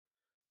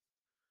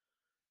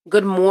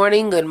Good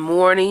morning, good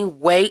morning.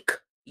 Wake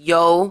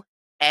yo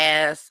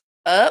ass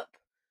up.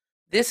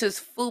 This is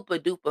Fupa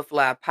Duper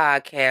Fly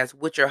Podcast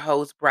with your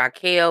host,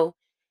 Brakel.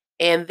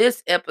 And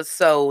this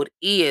episode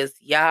is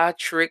Ya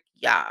Trick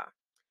Ya.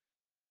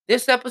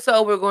 This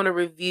episode, we're going to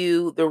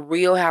review The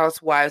Real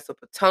Housewives of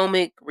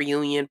Potomac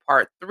Reunion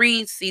Part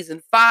 3,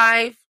 Season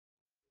 5.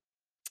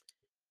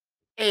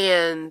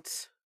 And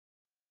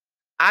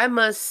I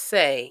must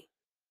say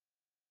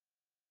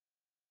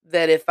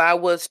that if I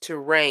was to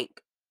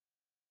rank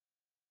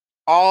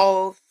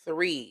all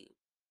three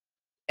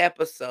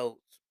episodes,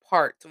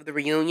 parts of the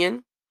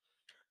reunion,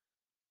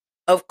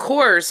 of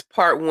course,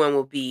 part one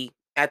will be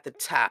at the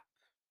top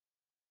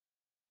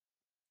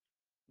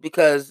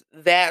because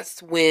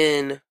that's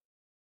when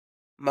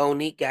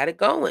Monique got it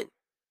going.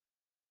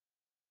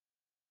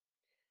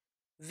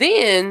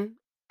 Then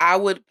I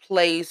would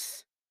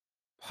place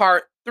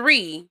part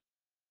three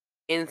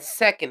in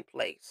second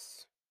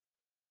place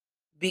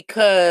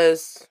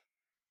because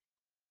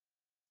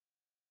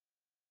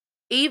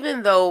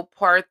even though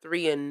part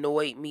three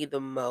annoyed me the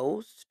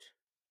most,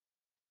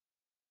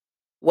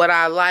 what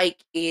I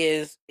like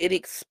is it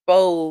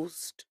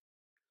exposed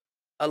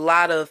a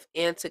lot of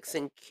antics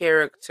and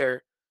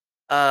character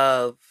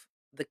of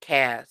the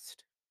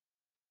cast.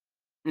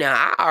 Now,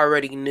 I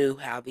already knew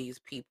how these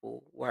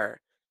people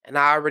were, and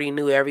I already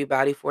knew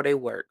everybody for their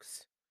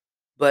works.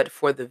 But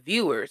for the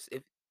viewers,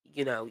 if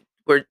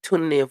were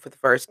tuning in for the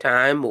first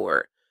time,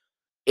 or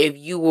if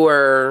you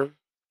were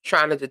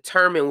trying to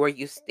determine where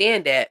you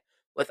stand at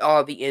with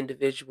all the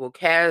individual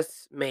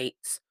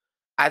castmates,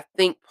 I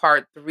think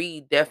part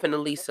three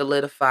definitely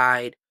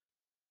solidified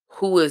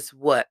who is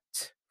what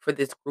for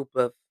this group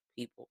of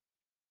people.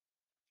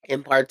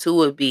 And part two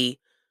would be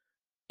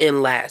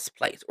in last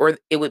place, or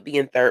it would be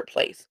in third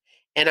place.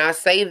 And I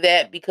say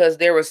that because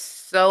there was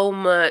so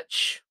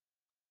much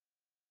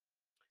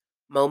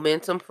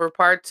momentum for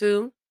part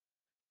two.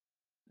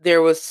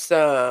 There was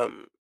so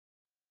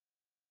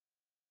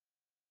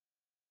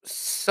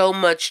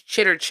much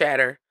chitter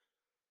chatter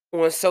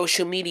on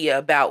social media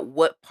about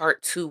what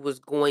part two was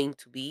going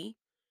to be.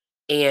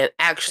 And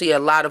actually, a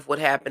lot of what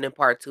happened in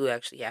part two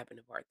actually happened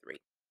in part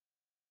three.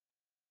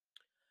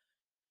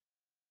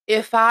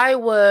 If I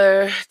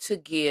were to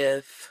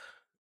give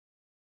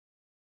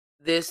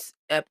this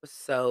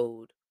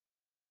episode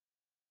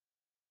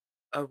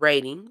a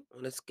rating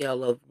on a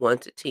scale of 1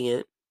 to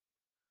 10,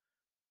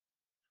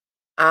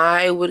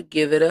 I would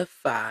give it a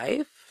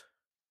 5.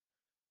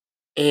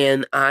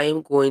 And I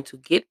am going to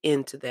get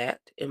into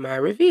that in my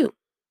review.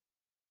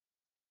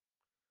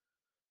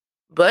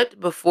 But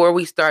before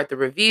we start the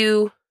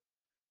review,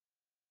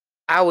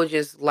 I would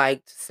just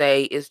like to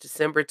say it's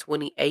December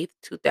 28th,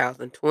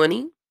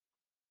 2020.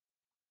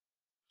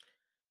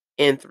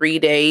 In 3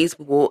 days,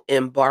 we will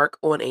embark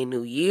on a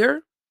new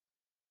year.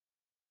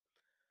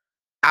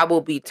 I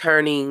will be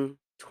turning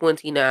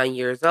 29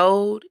 years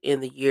old in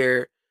the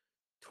year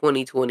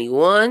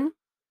 2021.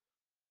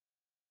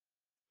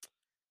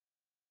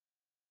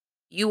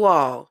 You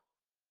all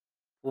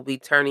will be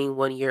turning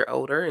 1 year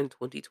older in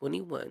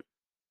 2021.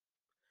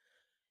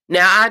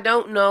 Now, I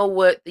don't know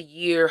what the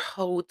year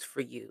holds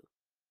for you.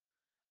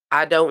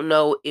 I don't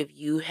know if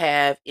you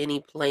have any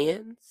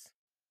plans,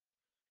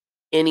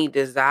 any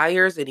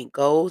desires, any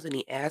goals,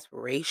 any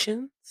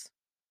aspirations.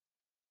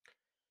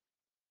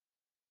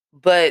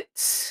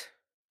 But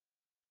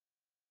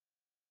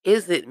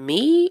is it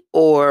me,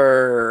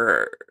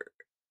 or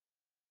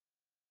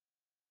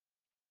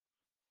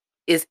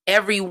is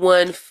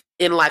everyone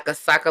in like a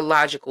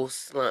psychological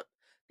slump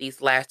these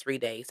last 3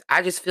 days?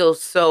 I just feel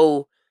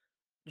so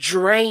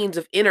drained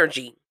of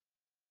energy,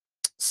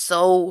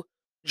 so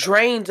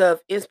drained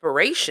of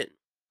inspiration.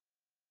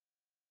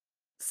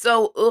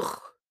 So,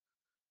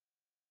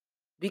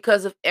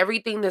 because of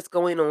everything that's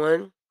going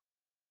on,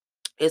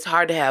 it's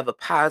hard to have a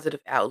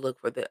positive outlook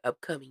for the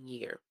upcoming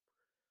year.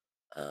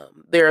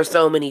 There are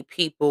so many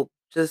people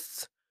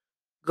just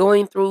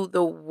going through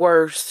the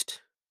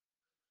worst,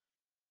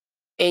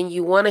 and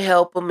you want to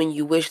help them, and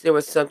you wish there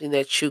was something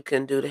that you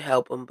can do to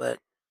help them, but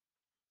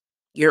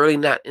you're really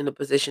not in a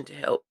position to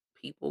help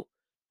people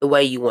the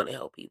way you want to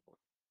help people.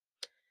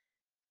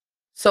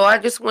 So I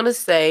just want to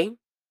say,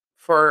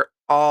 for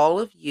all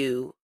of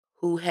you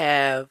who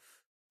have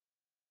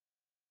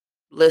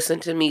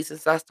listened to me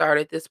since I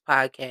started this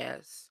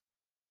podcast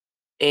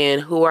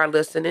and who are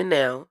listening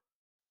now,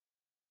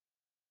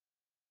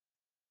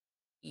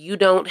 you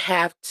don't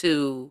have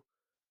to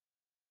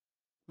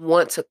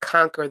want to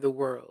conquer the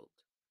world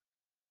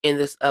in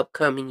this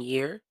upcoming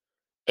year,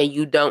 and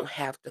you don't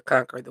have to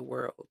conquer the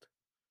world.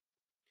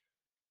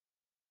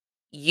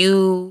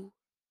 You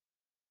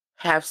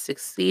have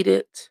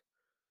succeeded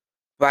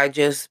by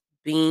just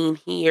being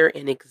here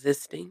and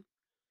existing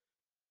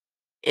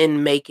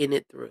and making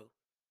it through.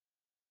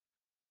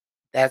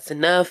 That's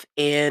enough,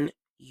 and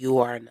you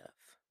are enough.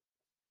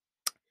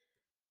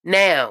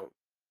 Now,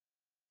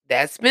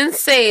 that's been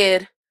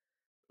said,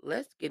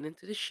 let's get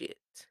into the shit.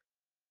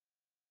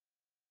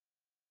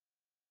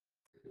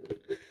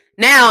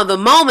 Now, the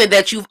moment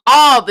that you've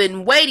all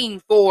been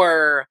waiting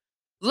for.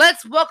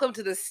 Let's welcome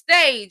to the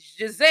stage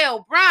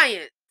Giselle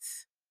Bryant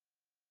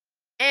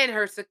and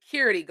her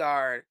security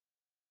guard,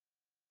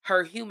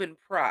 her human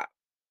prop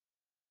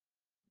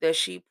that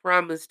she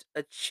promised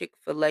a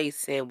Chick-fil-A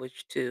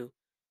sandwich to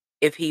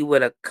if he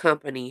would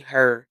accompany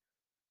her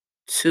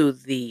to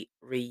the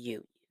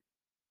reunion.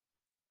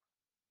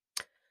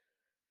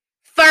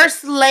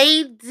 First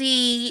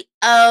Lady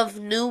of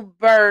New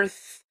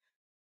Birth.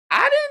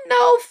 I didn't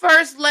know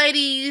First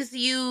Ladies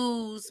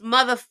use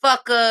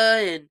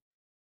motherfucker and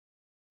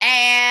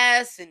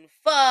ass and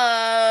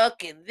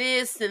fuck and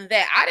this and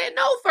that. I didn't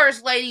know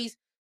First Ladies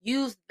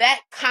use that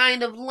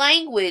kind of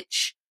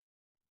language.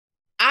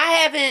 I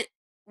haven't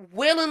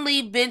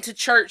willingly been to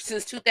church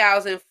since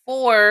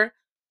 2004.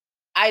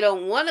 I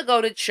don't want to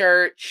go to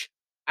church.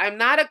 I'm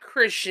not a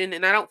Christian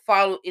and I don't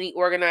follow any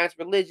organized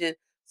religion.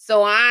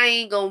 So I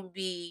ain't going to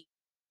be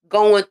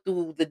going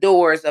through the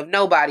doors of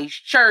nobody's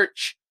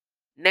church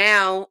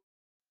now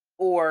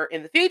or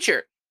in the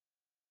future.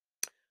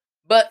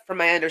 But from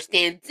my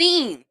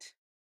understanding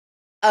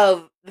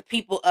of the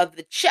people of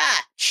the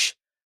church,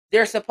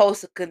 they're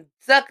supposed to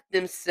conduct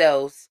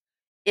themselves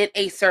in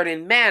a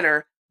certain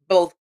manner,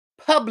 both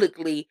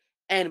publicly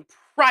and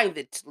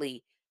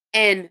privately.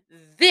 And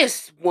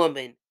this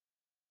woman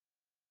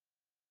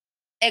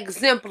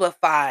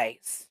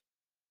exemplifies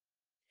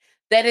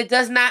that it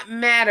does not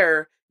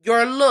matter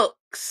your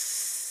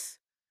looks,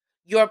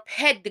 your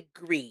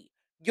pedigree,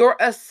 your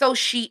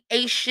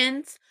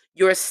associations,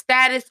 your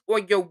status, or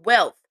your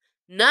wealth.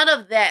 None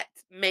of that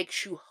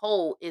makes you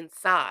whole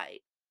inside.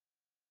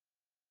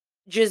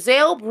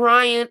 Giselle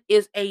Bryant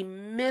is a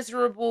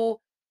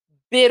miserable,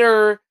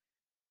 bitter,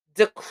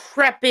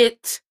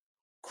 decrepit,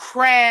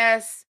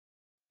 crass,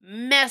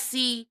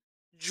 messy,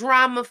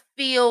 drama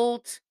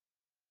filled,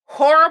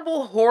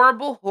 horrible,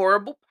 horrible,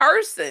 horrible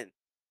person.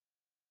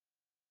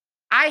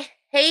 I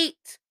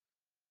hate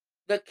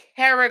the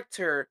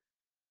character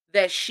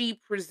that she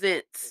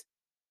presents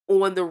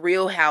on The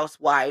Real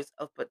Housewives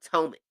of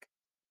Potomac.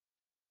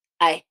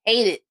 I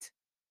hate it.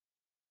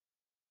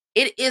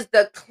 It is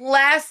the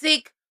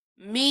classic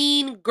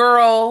mean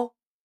girl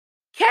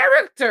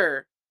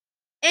character.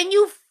 And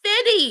you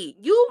fitty.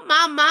 You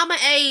my mama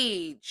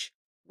age.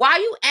 Why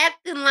you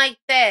acting like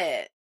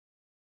that?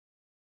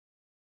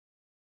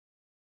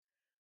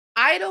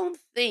 I don't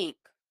think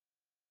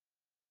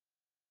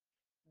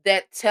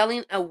that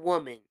telling a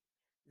woman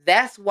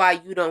that's why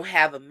you don't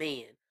have a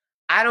man.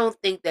 I don't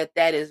think that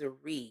that is a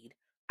read.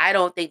 I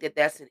don't think that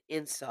that's an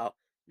insult.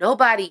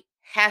 Nobody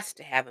has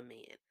to have a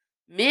man.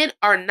 Men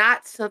are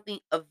not something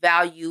of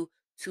value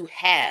to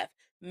have.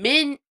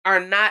 Men are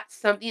not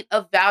something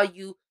of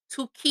value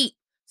to keep.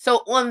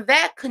 So, on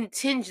that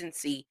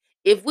contingency,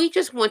 if we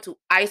just want to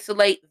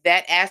isolate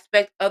that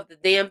aspect of the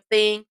damn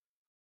thing,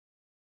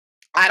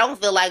 I don't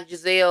feel like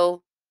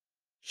Giselle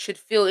should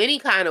feel any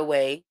kind of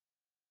way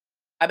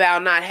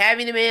about not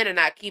having a man or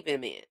not keeping a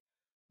man.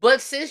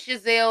 But since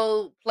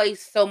Giselle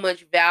placed so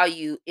much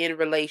value in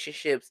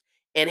relationships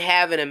and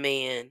having a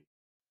man,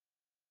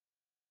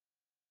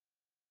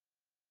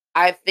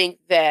 I think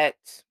that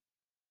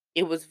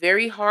it was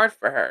very hard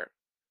for her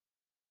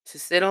to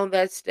sit on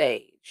that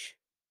stage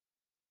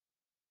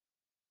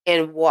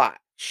and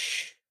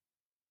watch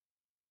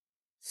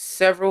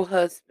several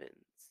husbands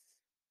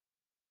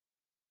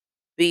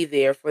be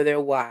there for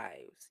their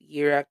wives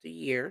year after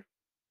year.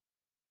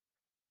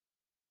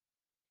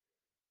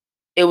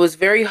 It was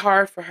very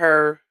hard for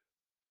her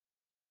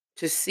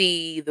to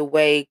see the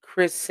way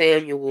Chris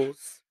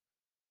Samuels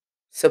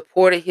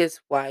supported his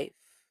wife.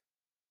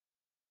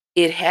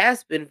 It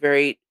has been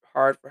very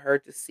hard for her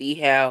to see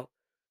how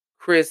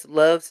Chris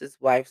loves his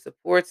wife,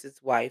 supports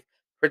his wife,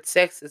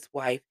 protects his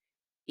wife,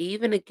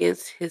 even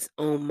against his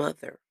own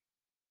mother.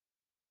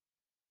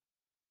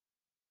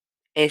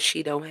 And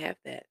she don't have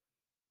that.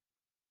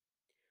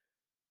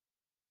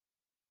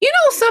 You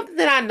know something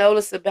that I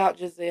noticed about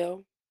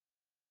Giselle?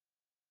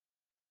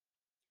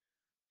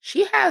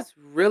 She has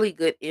really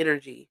good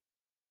energy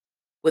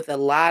with a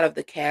lot of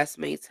the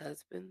castmates'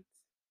 husbands.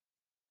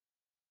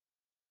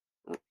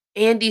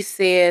 Andy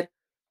said,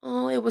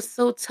 "Oh, it was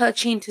so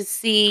touching to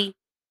see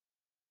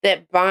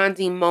that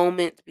bonding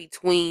moment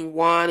between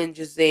Juan and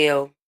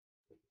Giselle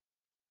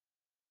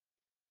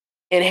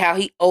and how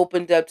he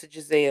opened up to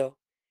Giselle."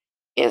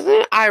 Isn't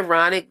it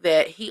ironic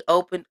that he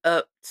opened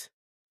up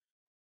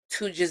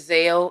to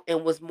Giselle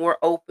and was more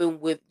open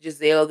with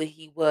Giselle than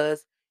he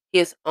was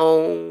his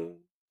own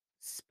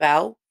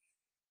spouse?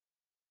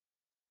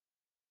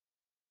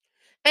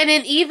 And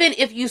then even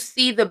if you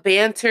see the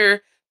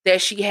banter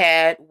that she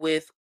had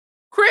with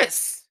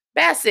Chris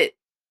Bassett,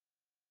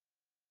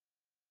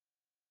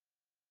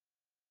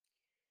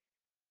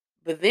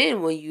 but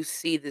then when you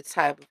see the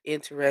type of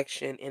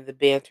interaction and the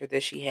banter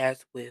that she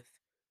has with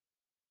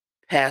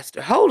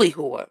Pastor Holy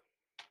Whore,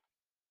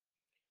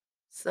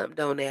 something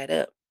don't add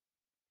up.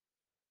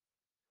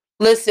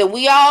 Listen,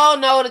 we all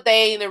know that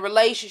they ain't in a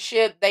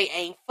relationship. They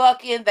ain't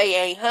fucking. They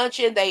ain't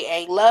hunching. They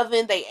ain't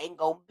loving. They ain't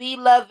gonna be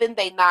loving.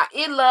 They not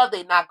in love.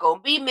 They not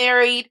gonna be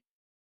married.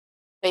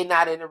 They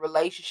not in a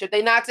relationship.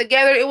 They not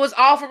together. It was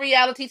all for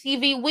reality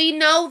TV. We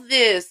know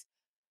this.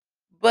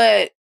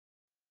 But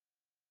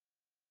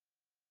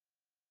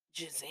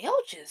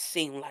Giselle just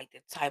seemed like the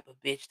type of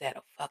bitch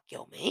that'll fuck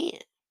your man.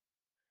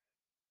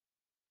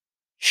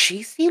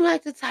 She seemed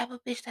like the type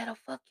of bitch that'll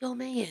fuck your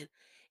man.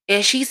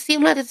 And she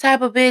seemed like the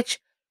type of bitch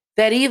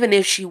that even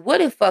if she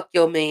wouldn't fuck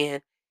your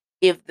man,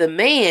 if the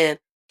man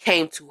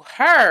came to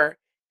her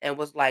and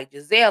was like,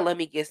 Giselle, let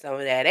me get some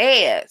of that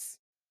ass,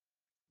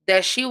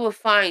 that she would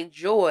find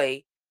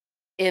joy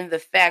in the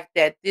fact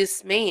that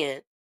this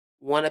man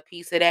want a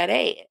piece of that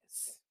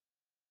ass.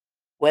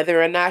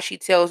 Whether or not she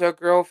tells her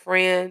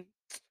girlfriend,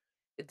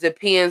 it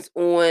depends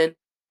on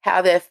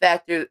how that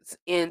factors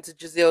into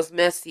Giselle's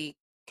messy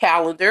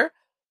calendar.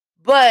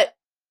 But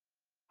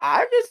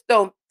I just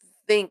don't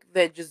think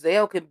that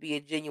Giselle can be a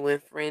genuine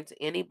friend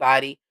to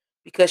anybody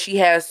because she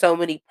has so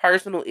many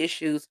personal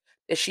issues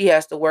that she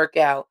has to work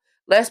out.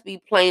 Let's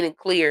be plain and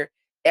clear.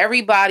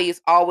 Everybody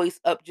is always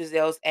up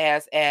Giselle's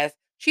ass as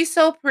she's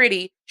so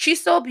pretty,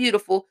 she's so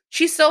beautiful,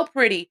 she's so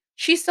pretty,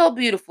 she's so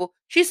beautiful,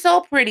 she's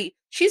so pretty,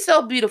 she's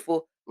so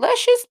beautiful.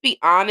 Let's just be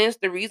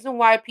honest. The reason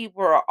why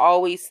people are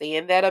always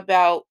saying that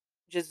about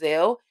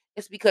Giselle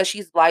is because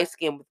she's light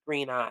skinned with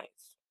green eyes.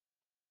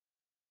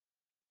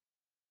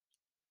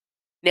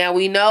 Now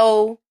we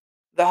know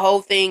the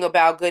whole thing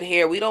about good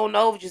hair. We don't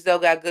know if Giselle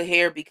got good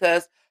hair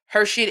because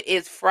her shit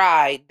is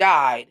fried,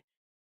 dyed,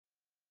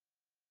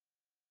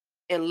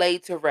 and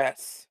laid to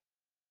rest.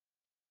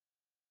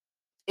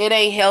 It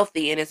ain't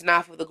healthy and it's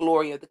not for the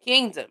glory of the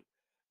kingdom.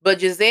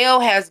 But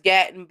Giselle has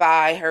gotten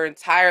by her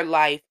entire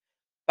life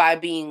by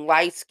being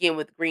light skinned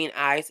with green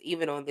eyes,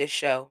 even on this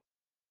show.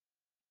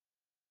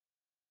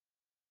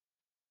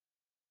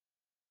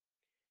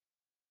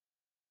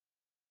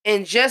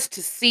 And just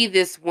to see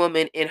this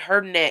woman in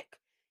her neck,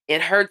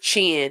 in her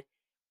chin,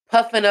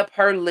 puffing up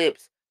her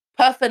lips,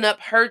 puffing up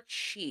her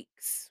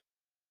cheeks,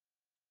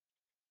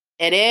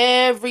 at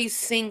every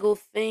single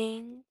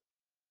thing,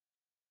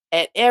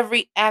 at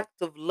every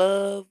act of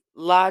love,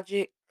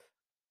 logic,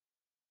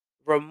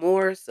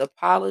 remorse,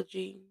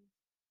 apology.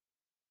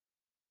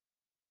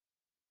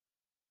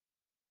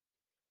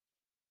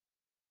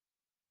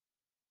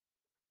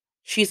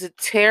 She's a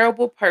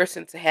terrible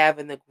person to have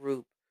in the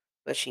group,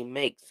 but she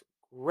makes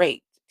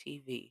great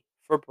TV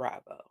for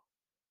Bravo.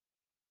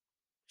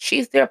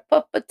 She's their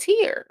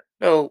puppeteer.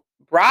 No,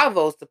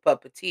 Bravo's the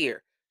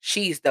puppeteer.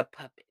 She's the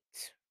puppet.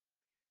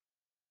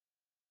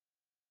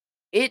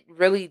 It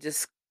really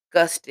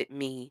disgusted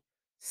me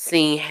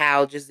seeing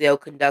how Giselle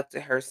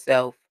conducted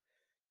herself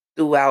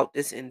throughout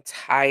this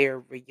entire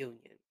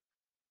reunion.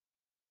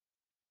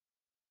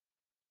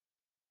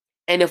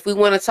 And if we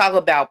want to talk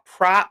about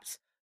props,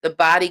 the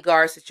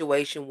bodyguard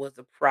situation was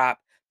a prop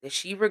that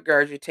she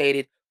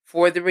regurgitated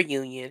for the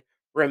reunion.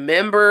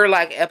 Remember,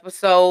 like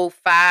episode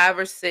 5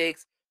 or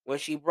 6, when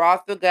she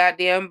brought the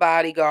goddamn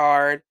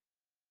bodyguard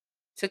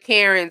to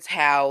Karen's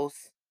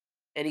house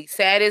and he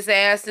sat his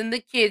ass in the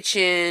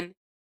kitchen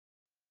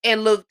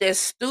and looked as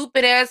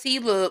stupid as he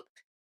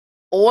looked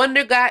on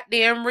the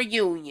goddamn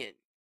reunion.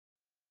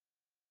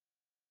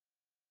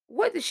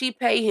 What did she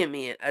pay him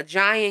in? A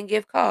giant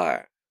gift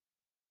card.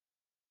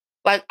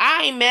 Like,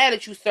 I ain't mad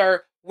at you,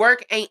 sir.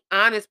 Work ain't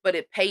honest, but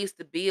it pays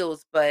the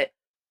bills. But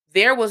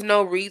there was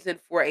no reason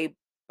for a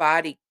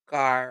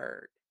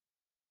bodyguard.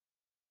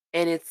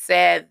 And it's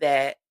sad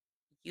that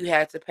you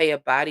had to pay a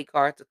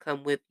bodyguard to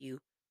come with you,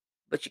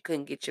 but you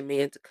couldn't get your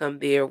man to come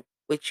there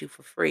with you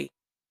for free.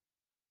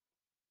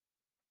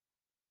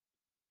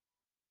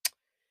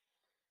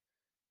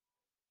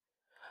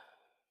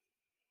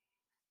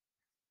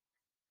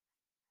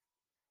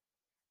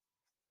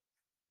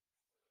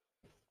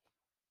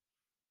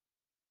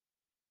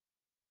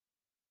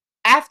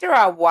 After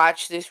I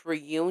watched this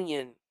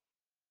reunion,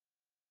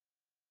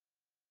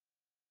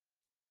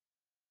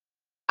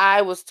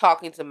 I was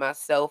talking to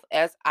myself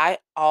as I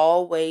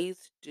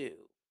always do.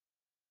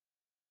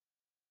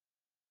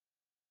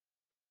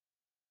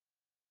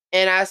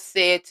 And I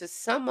said, to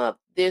sum up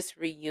this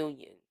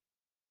reunion,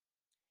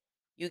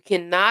 you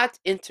cannot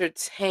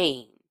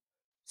entertain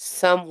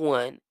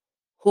someone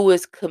who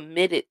is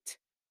committed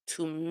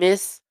to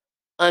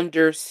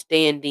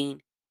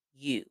misunderstanding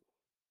you.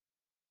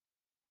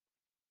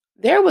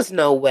 There was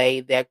no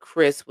way that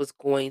Chris was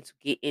going to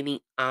get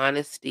any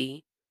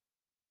honesty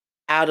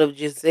out of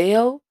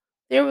Giselle.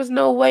 There was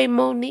no way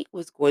Monique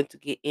was going to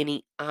get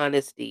any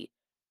honesty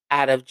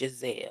out of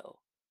Giselle.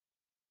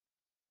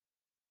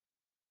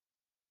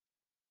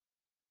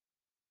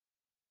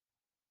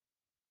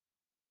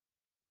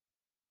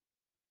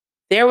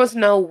 There was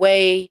no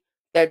way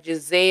that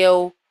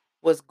Giselle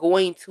was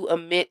going to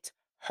admit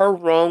her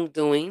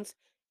wrongdoings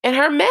and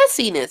her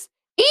messiness.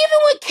 Even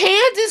when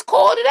Candace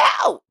called it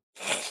out.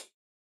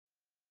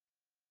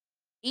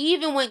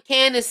 Even when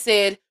Candace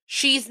said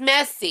she's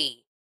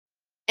messy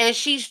and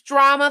she's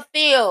drama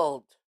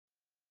filled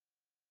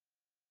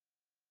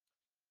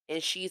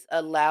and she's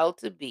allowed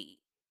to be.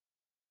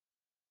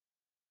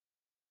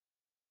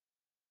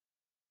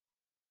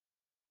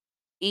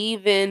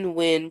 Even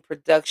when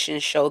production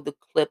showed the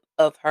clip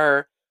of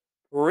her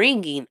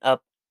bringing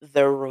up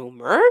the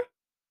rumor,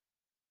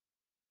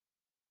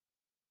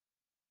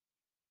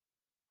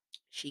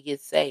 she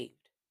gets saved.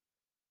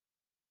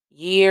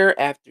 Year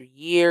after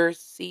year,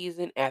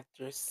 season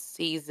after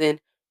season,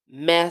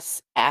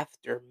 mess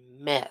after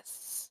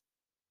mess.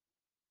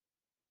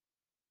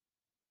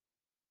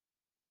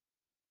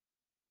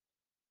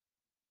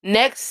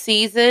 Next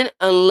season,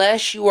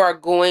 unless you are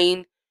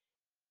going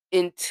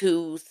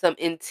into some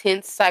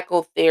intense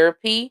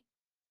psychotherapy,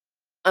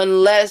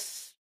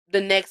 unless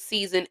the next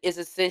season is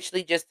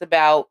essentially just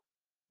about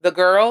the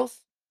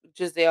girls,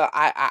 Giselle,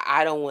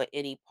 I don't want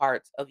any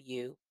parts of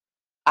you.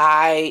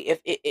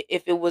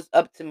 If it was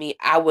up to me,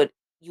 I would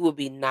you would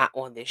be not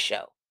on this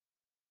show.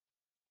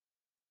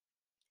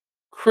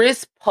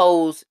 Chris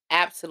posed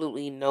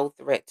absolutely no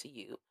threat to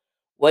you.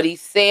 What he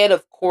said,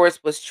 of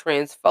course, was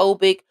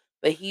transphobic,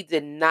 but he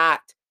did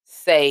not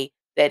say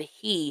that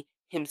he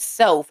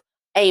himself,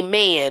 a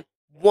man,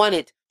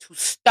 wanted to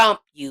stomp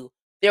you.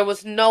 There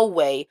was no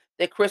way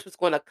that Chris was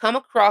going to come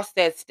across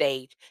that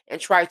stage and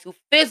try to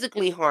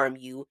physically harm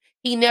you.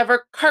 He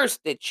never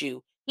cursed at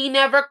you. He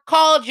never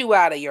called you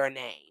out of your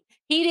name.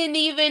 He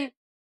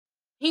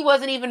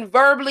wasn't even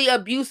verbally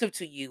abusive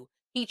to you.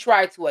 He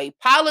tried to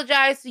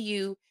apologize to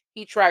you.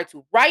 He tried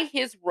to right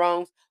his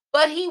wrongs,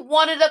 but he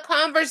wanted a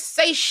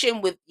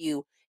conversation with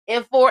you.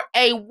 And for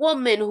a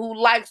woman who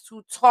likes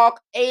to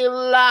talk a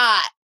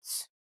lot,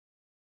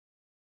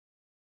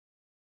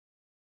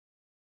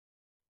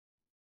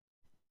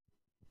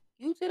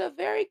 you did a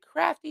very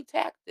crafty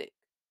tactic.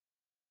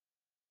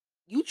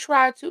 You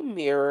tried to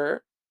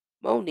mirror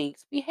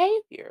Monique's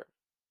behavior.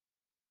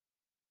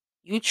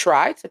 You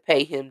tried to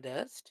pay him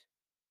dust,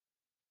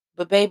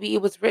 but baby,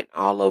 it was written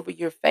all over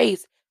your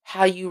face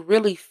how you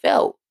really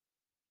felt.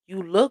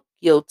 You look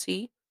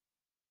guilty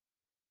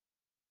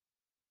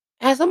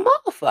as a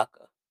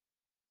motherfucker.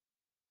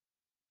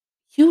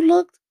 You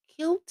looked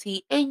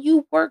guilty and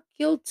you were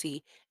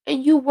guilty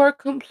and you were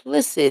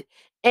complicit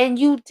and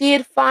you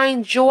did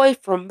find joy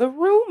from the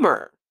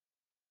rumor.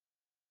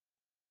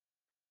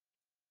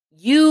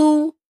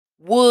 You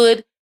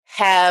would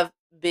have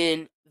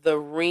been the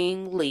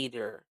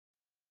ringleader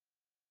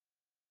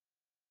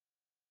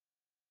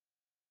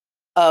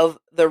of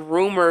the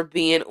rumor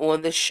being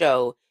on the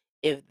show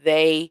if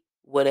they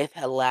would have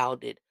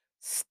allowed it.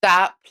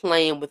 Stop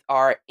playing with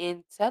our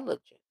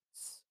intelligence.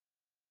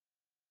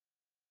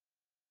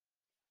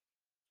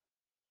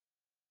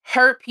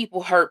 Hurt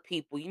people hurt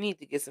people. You need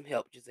to get some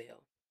help,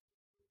 Giselle.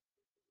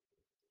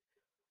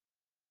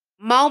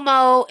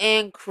 Momo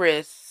and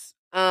Chris,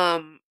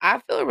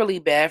 I feel really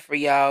bad for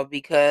y'all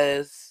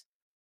because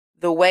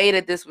the way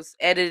that this was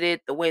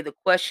edited, the way the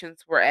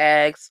questions were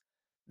asked,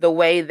 the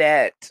way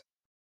that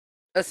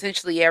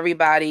essentially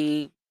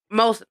everybody,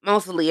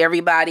 mostly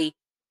everybody,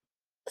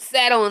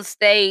 sat on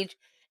stage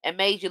and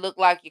made you look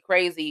like you're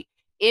crazy.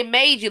 It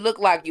made you look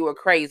like you were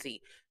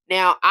crazy.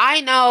 Now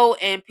I know,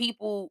 and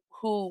people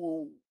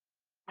who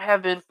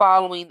have been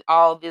following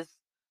all this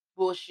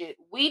bullshit,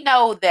 we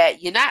know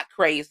that you're not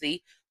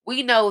crazy.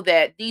 We know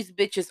that these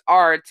bitches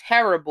are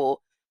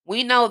terrible.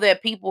 We know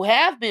that people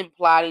have been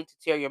plotting to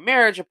tear your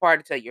marriage apart,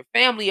 to tear your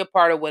family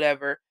apart, or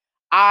whatever.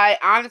 I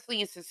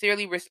honestly and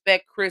sincerely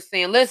respect Chris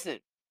saying, listen,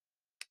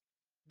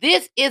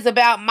 this is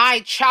about my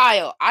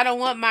child. I don't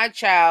want my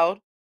child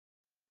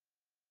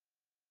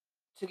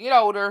to get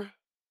older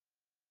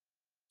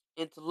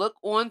and to look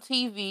on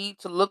TV,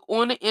 to look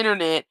on the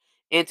internet,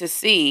 and to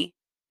see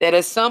that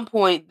at some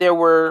point there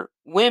were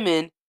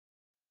women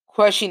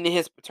questioning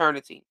his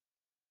paternity.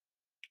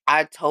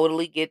 I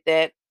totally get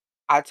that.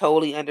 I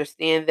totally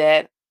understand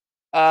that.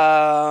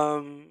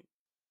 Um,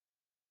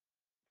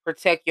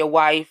 Protect your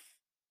wife,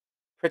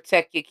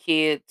 protect your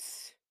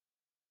kids.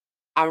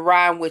 I'm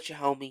riding with you,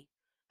 homie.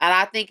 And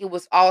I think it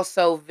was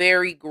also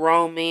very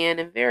grown man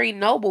and very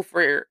noble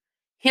for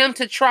him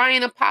to try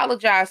and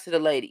apologize to the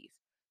ladies.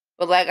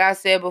 But like I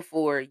said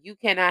before, you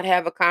cannot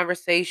have a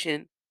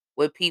conversation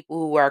with people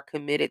who are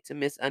committed to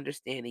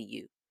misunderstanding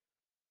you.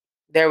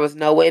 There was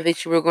no way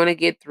that you were going to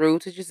get through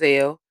to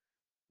Giselle.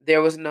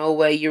 There was no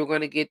way you were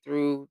going to get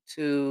through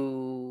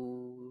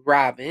to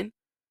Robin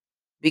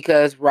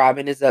because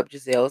Robin is up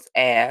Giselle's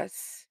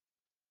ass.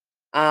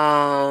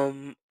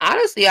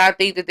 Honestly, I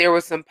think that there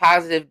was some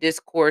positive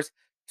discourse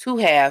to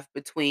have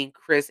between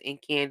Chris and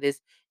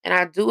Candace, and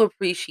I do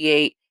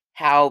appreciate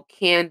how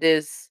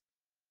Candace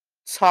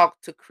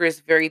talked to Chris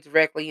very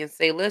directly and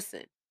say,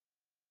 "Listen,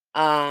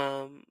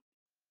 um,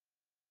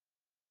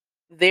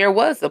 there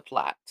was a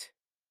plot."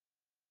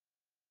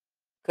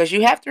 Because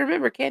you have to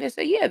remember, Candace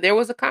said, "Yeah, there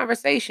was a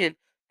conversation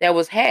that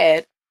was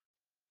had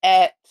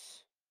at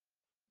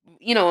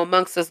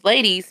amongst us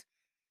ladies."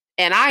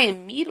 And I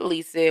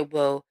immediately said,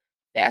 well,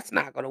 that's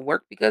not going to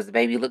work because the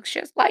baby looks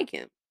just like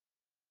him.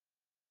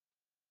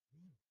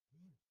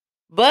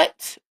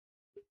 But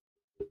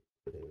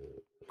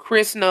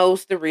Chris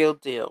knows the real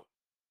deal.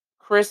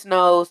 Chris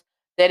knows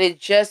that it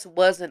just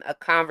wasn't a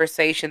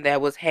conversation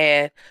that was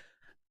had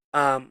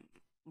um,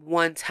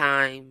 one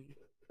time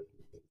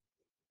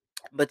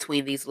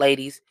between these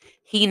ladies.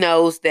 He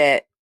knows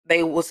that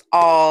they was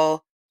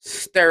all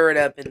stirred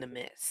up in the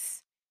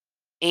mess.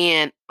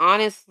 And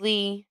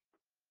honestly,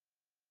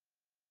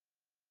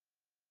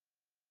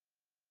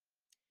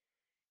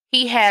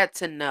 he had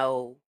to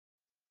know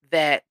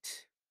that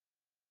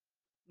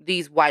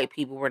these white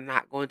people were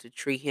not going to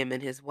treat him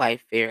and his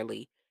wife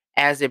fairly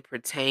as it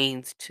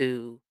pertains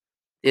to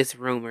this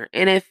rumor.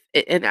 And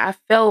I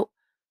felt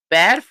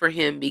bad for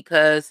him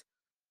because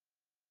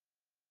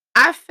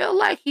I felt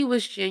like he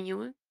was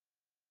genuine.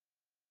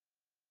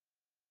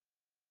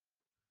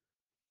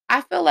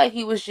 I felt like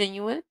he was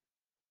genuine.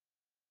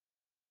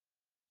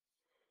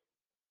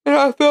 And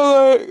I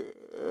felt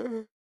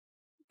like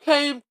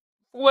came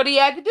for what he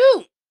had to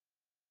do.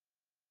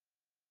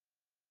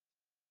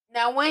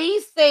 Now, when he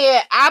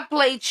said, I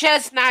play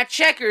chess, not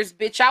checkers,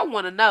 bitch, I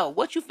want to know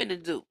what you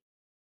finna do.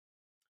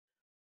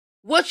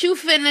 What you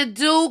finna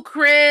do,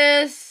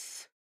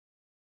 Chris?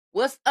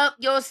 What's up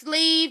your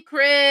sleeve,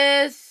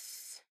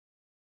 Chris?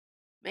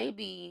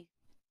 Maybe,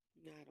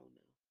 I don't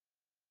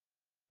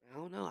know. I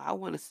don't know. I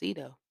want to see,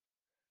 though.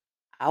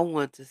 I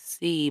want to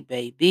see,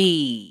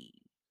 baby.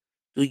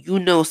 Do you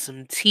know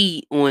some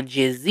tea on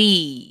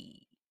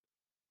Jay-Z?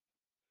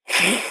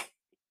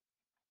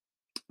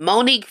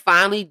 Monique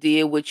finally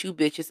did what you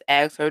bitches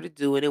asked her to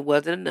do, and it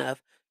wasn't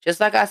enough. Just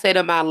like I said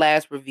in my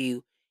last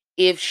review,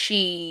 if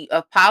she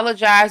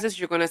apologizes,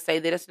 you're going to say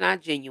that it's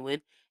not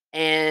genuine.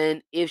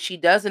 And if she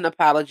doesn't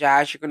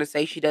apologize, you're going to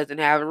say she doesn't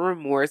have a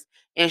remorse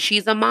and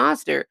she's a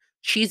monster.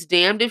 She's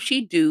damned if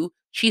she do,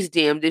 she's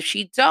damned if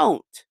she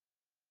don't.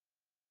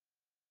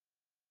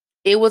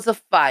 It was a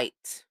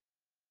fight.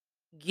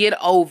 Get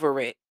over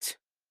it.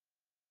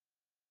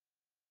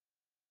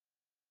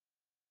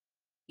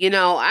 And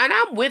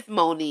I'm with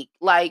Monique.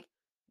 Like,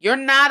 you're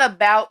not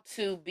about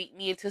to beat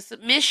me into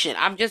submission.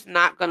 I'm just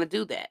not going to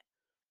do that.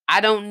 I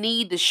don't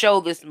need the show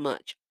this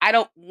much. I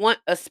don't want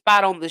a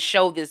spot on the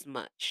show this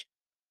much.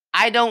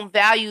 I don't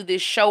value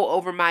this show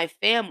over my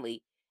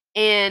family.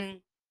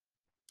 And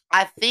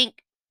I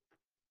think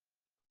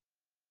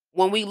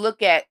when we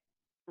look at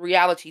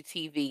reality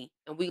TV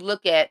and we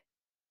look at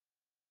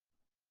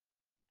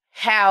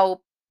how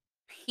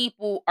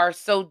people are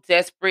so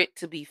desperate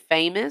to be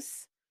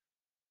famous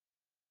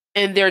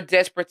and they're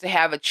desperate to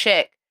have a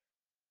check,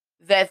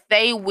 that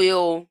they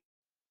will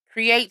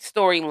create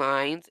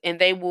storylines and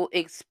they will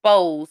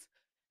expose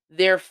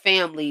their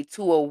family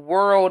to a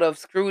world of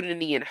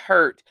scrutiny and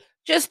hurt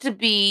just to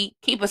be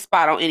keep a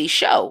spot on any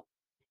show.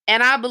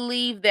 And I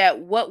believe that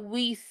what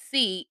we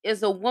see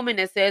is a woman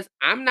that says,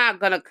 I'm not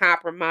going to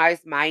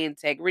compromise my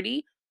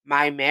integrity,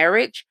 my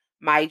marriage,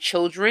 my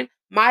children,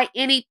 my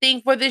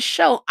anything for this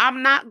show.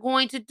 I'm not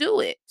going to do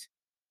it.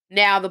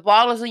 Now, the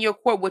ball is in your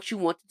court what you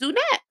want to do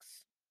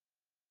next.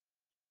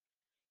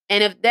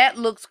 And if that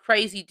looks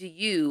crazy to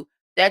you,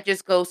 that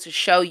just goes to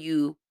show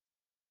you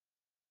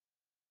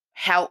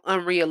how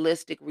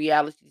unrealistic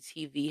reality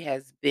TV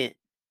has been.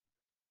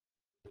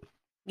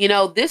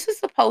 This is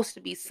supposed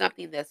to be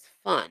something that's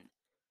fun.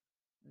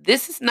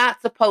 This is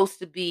not supposed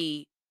to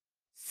be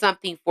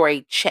something for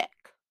a check.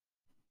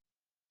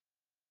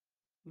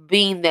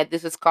 Being that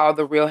this is called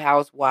The Real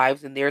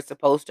Housewives and they're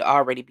supposed to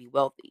already be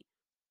wealthy.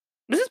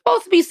 This is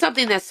supposed to be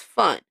something that's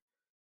fun.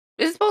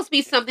 This is supposed to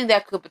be something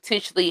that could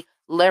potentially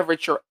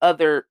leverage your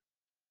other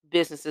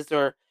businesses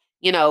or,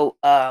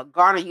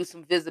 garner you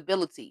some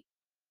visibility.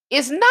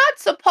 It's not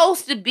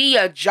supposed to be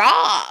a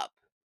job.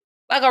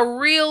 Like a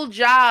real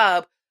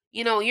job.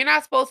 You're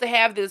not supposed to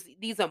have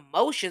these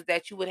emotions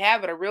that you would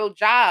have at a real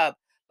job.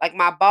 Like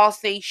my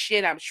boss ain't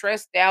shit. I'm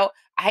stressed out.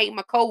 I hate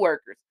my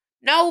coworkers.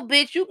 No,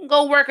 bitch, you can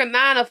go work a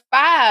 9 to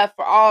 5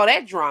 for all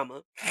that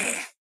drama.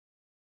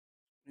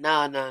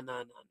 No, no, no, no, no,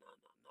 no,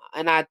 no.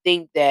 And I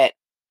think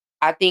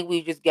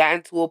we've just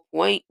gotten to a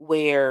point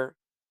where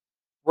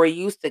we're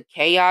used to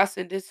chaos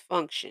and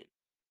dysfunction.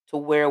 To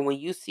where when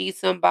you see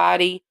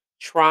somebody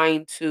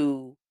trying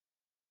to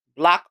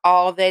block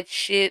all that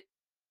shit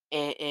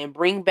and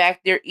bring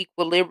back their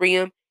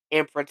equilibrium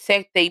and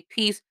protect their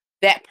peace,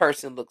 that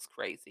person looks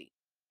crazy.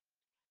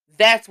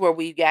 That's where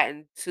we've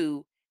gotten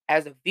to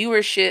as a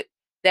viewership.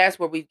 That's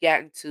where we've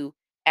gotten to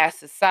as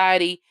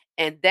society.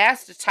 And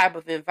that's the type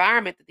of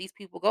environment that these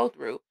people go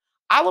through.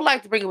 I would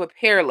like to bring up a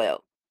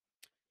parallel.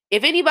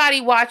 If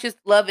anybody watches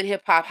Love and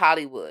Hip Hop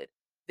Hollywood,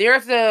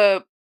 there's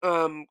a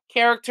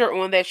character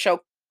on that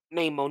show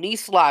named Moniece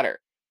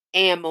Slaughter.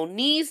 And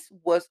Moniece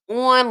was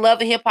on Love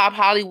and Hip Hop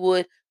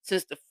Hollywood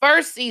since the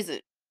first season.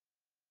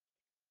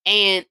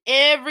 And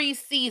every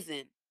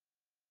season,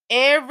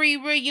 every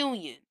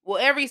reunion, well,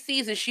 every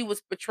season, she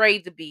was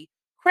portrayed to be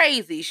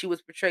crazy. She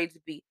was portrayed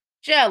to be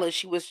jealous.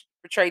 She was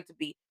portrayed to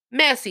be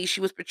messy. She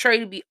was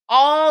portrayed to be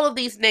all of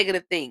these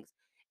negative things.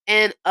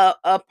 And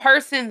a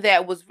person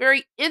that was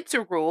very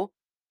integral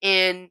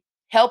in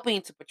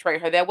helping to portray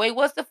her that way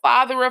was the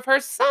father of her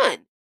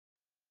son.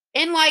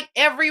 In like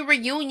every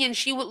reunion,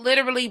 she would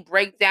literally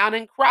break down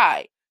and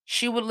cry.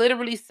 She would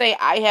literally say,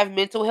 I have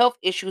mental health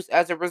issues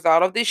as a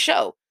result of this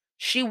show.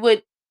 She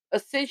would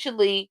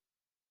essentially,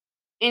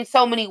 in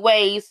so many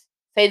ways,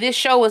 say this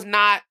show is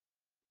not,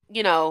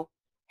 you know,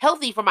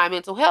 healthy for my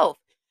mental health.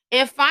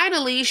 And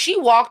finally, she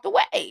walked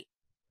away.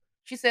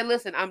 She said,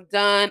 "Listen, I'm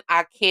done.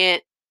 I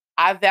can't.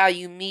 I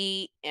value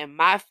me and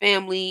my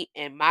family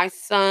and my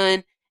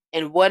son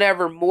and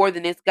whatever more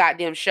than this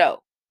goddamn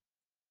show."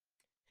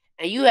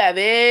 And you have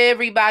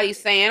everybody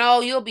saying,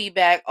 "Oh, you'll be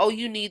back. Oh,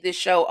 you need this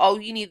show. Oh,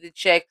 you need the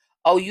check.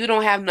 Oh, you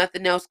don't have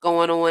nothing else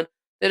going on."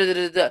 Da, da, da,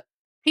 da, da.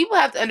 People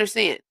have to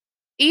understand,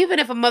 even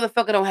if a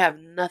motherfucker don't have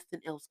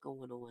nothing else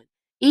going on,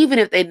 even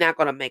if they're not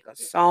gonna make a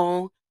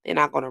song, they're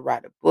not gonna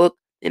write a book,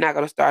 they're not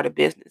gonna start a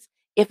business.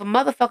 If a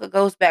motherfucker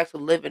goes back to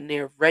living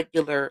their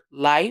regular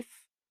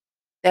life,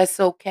 that's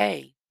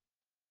okay.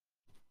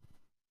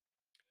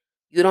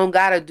 You don't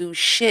gotta do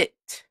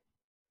shit.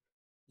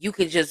 You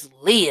can just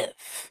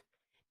live.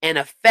 And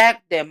the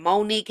fact that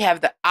Monique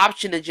have the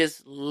option to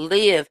just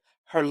live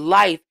her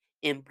life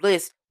in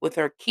bliss with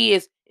her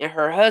kids and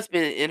her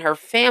husband and her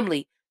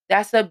family,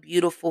 that's a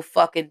beautiful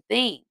fucking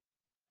thing.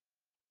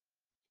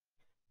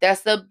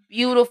 That's a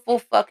beautiful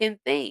fucking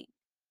thing.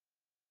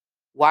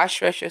 Why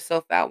stress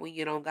yourself out when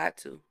you don't got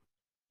to?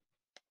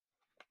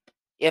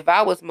 If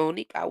I was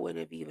Monique, I wouldn't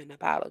have even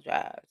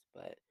apologized.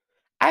 But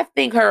I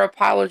think her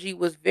apology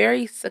was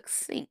very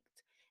succinct.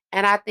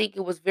 And I think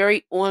it was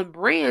very on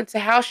brand to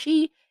how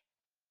she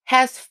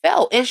has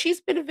felt. And she's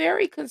been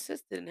very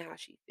consistent in how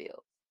she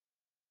feels.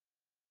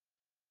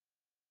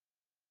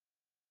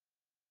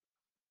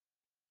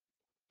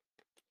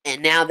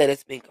 And now that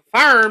it's been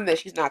confirmed that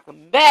she's not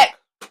coming back,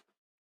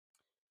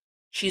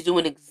 she's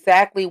doing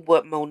exactly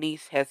what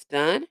Monique has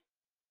done.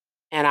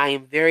 And I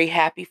am very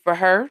happy for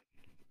her.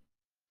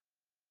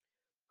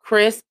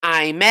 Chris,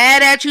 I ain't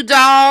mad at you,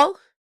 dog.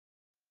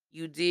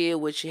 You did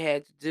what you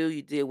had to do.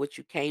 You did what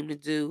you came to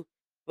do.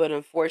 But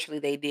unfortunately,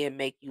 they did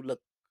make you look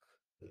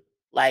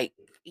like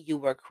you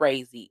were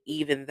crazy,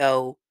 even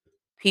though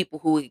people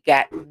who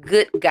got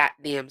good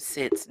goddamn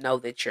sense know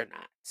that you're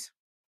not.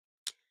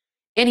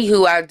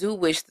 Anywho, I do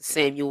wish the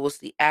Samuels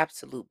the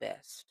absolute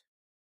best.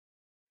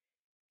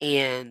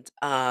 And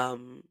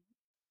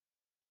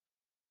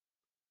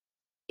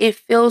it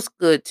feels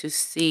good to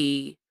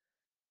see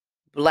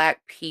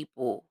black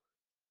people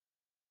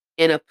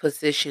in a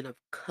position of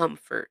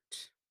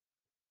comfort.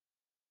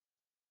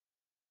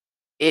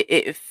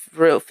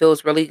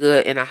 Feels really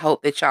good, and I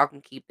hope that y'all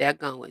can keep that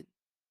going.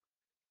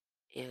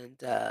 And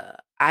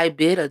I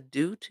bid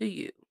adieu to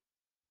you.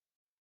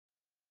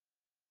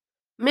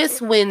 Miss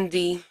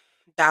Wendy,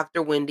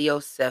 Dr. Wendy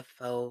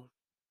Osefo,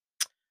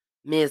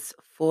 Miss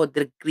 4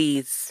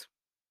 Degrees.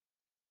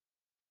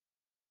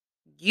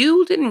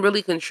 You didn't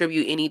really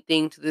contribute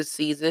anything to this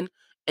season,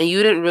 and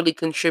you didn't really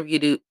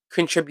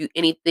contribute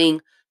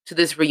anything to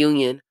this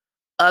reunion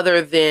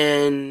other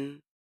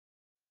than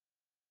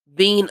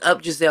being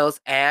up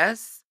Giselle's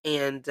ass,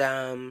 and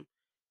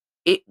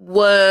it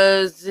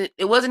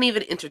wasn't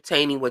even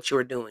entertaining what you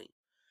were doing.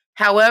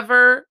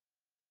 However,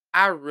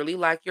 I really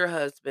like your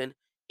husband,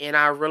 and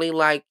I really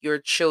like your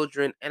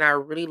children, and I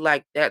really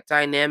like that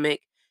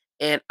dynamic,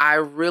 and I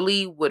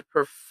really would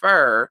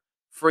prefer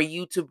for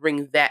you to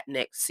bring that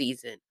next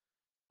season.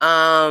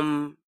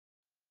 Um,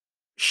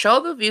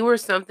 Show the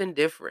viewers something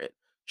different.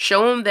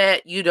 Show them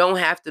that you don't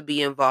have to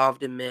be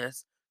involved in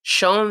mess.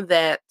 Show them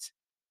that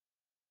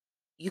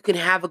you can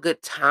have a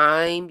good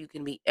time, you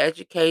can be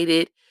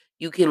educated,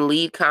 you can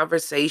lead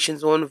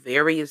conversations on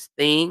various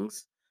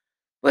things.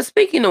 But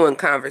speaking on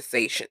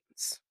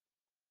conversations,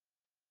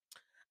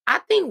 I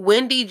think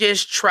Wendy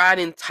just tried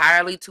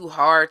entirely too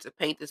hard to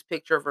paint this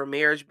picture of her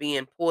marriage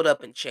being pulled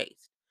up and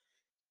chased.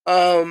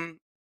 Um,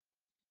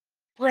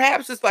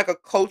 Perhaps it's like a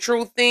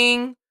cultural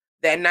thing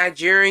that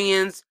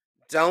Nigerians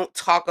don't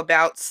talk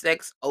about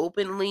sex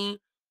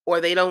openly or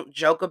they don't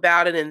joke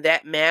about it in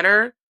that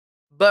manner.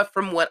 But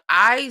from what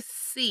I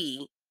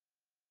see,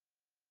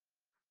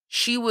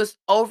 she was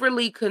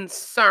overly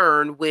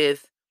concerned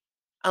with,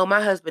 "Oh,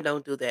 my husband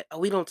don't do that. Oh,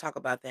 we don't talk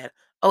about that.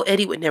 Oh,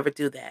 Eddie would never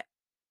do that."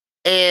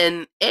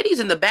 And Eddie's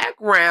in the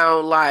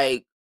background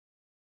like,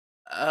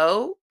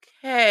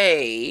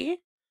 "Okay."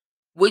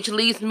 Which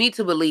leads me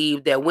to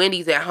believe that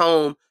Wendy's at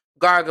home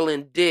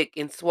gargling dick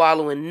and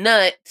swallowing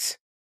nuts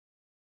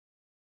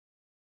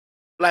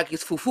like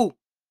it's foo-foo.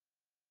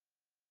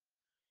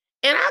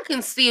 And I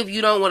can see if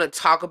you don't want to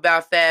talk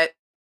about that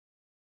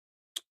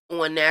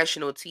on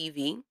national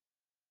TV,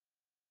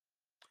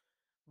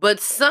 but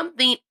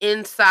something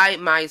inside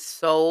my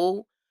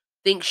soul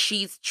thinks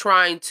she's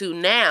trying to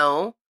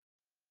now.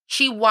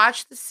 She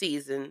watched the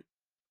season.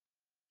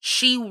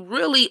 She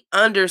really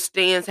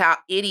understands how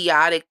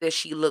idiotic that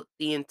she looked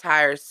the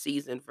entire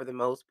season for the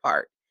most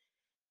part.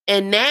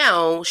 And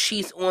now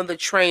she's on the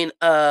train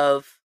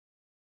of,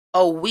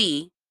 oh,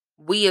 we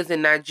as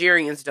in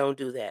Nigerians don't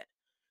do that.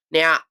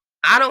 Now,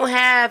 I don't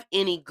have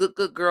any good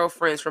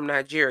girlfriends from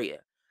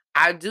Nigeria.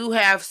 I do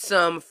have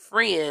some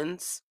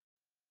friends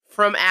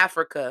from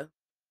Africa,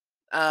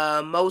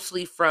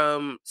 mostly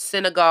from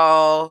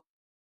Senegal,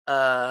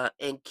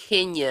 and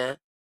Kenya,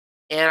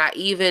 and I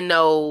even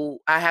know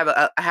I have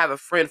a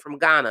friend from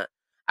Ghana.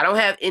 I don't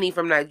have any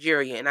from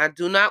Nigeria, and I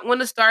do not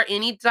want to start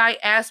any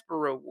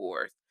diaspora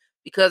wars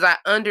because I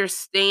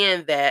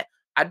understand that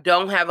I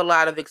don't have a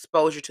lot of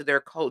exposure to their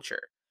culture.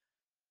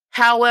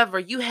 However,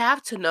 you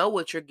have to know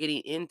what you're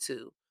getting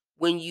into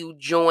when you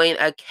join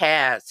a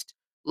cast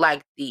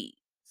like these.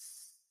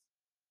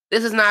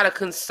 This is not a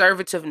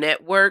conservative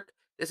network.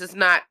 This is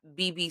not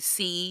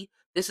BBC.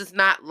 This is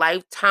not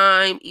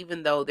Lifetime,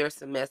 even though there's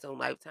some mess on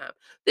Lifetime.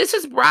 This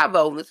is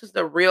Bravo. This is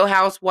the Real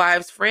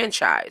Housewives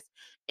franchise.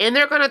 And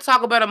they're going to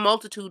talk about a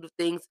multitude of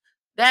things,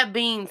 that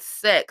being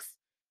sex.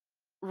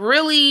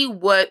 Really,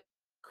 what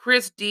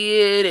Chris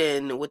did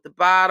and with the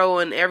bottle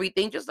and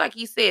everything, just like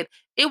he said,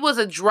 it was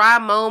a dry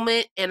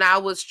moment, and I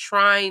was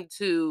trying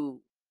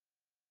to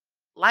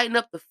lighten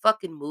up the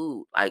fucking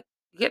mood. Like,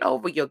 get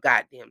over your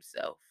goddamn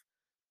self.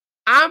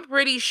 I'm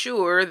pretty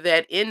sure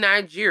that in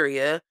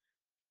Nigeria,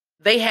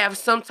 they have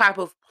some type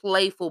of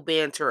playful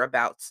banter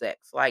about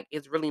sex. Like,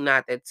 it's really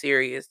not that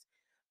serious.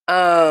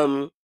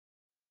 Um,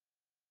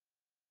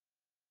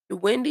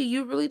 Wendy,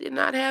 you really did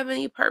not have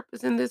any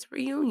purpose in this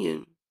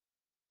reunion.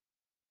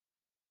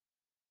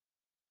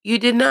 You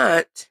did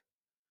not.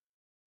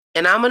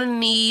 And I'm gonna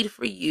need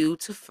for you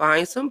to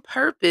find some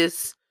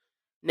purpose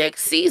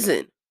next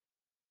season.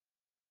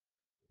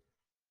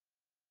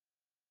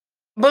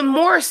 But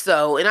more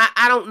so, and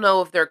I don't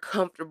know if they're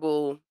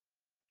comfortable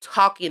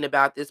talking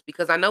about this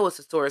because I know it's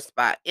a sore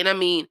spot. And I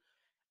mean,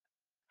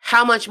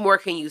 how much more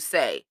can you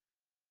say?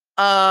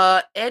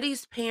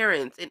 Eddie's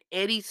parents and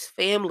Eddie's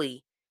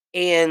family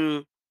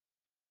and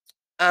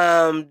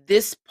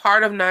this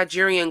part of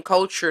Nigerian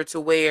culture to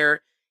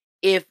where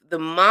if the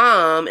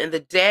mom and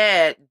the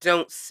dad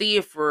don't see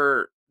it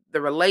for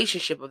the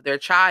relationship of their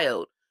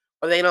child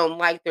or they don't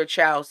like their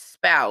child's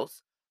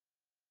spouse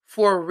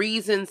for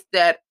reasons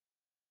that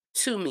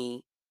to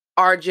me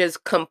are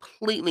just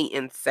completely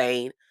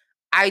insane.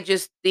 I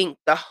just think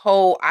the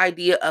whole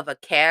idea of a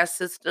caste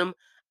system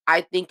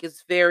I think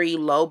is very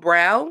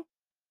lowbrow.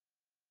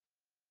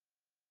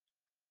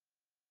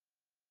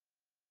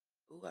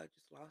 Ooh, I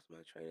just lost my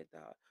train of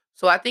thought.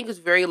 So I think it's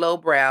very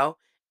lowbrow.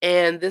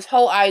 And this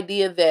whole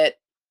idea that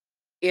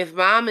if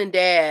mom and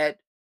dad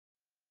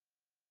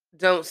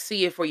don't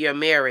see it for your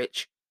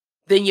marriage,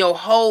 then your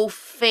whole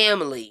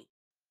family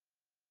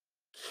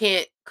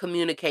can't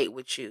communicate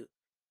with you,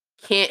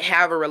 can't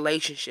have a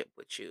relationship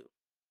with you.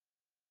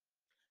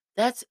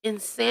 That's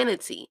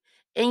insanity.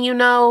 And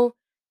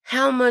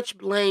how much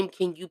blame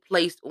can you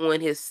place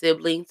on his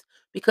siblings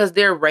because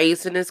they're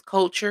raised in this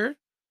culture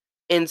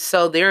and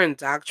so they're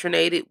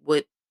indoctrinated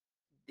with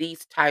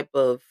these type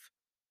of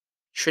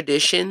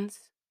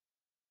traditions?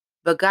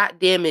 But god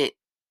damn it,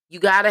 you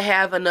got to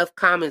have enough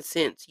common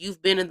sense.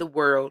 You've been in the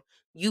world.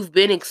 You've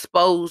been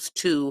exposed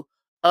to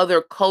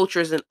other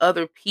cultures and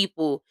other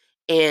people,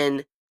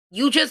 and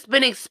you just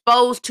been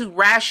exposed to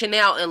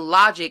rationale and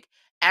logic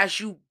as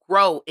you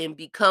grow and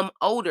become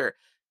older.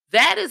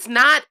 That is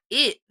not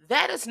it.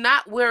 That is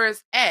not where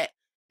it's at.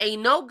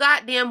 Ain't no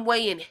goddamn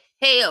way in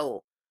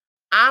hell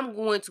I'm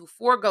going to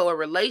forego a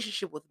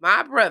relationship with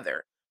my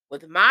brother,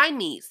 with my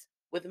niece,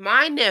 with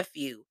my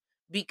nephew,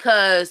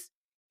 because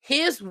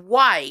his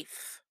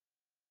wife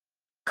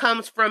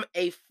comes from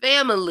a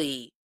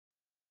family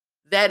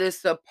that is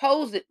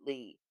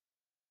supposedly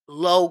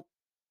low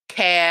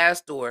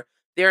caste or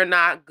they're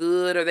not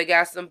good or they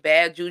got some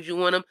bad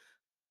juju on them.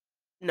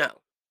 No,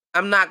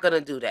 I'm not going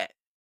to do that.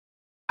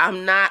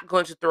 I'm not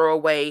going to throw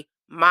away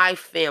my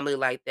family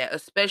like that,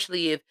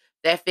 especially if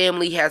that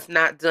family has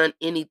not done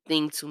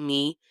anything to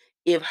me,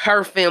 if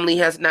her family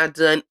has not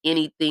done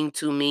anything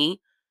to me.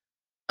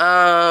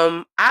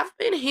 I've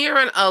been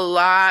hearing a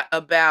lot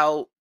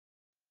about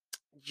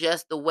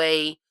just the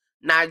way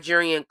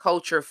Nigerian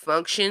culture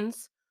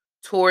functions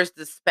towards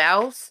the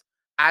spouse.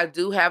 I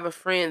do have a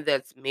friend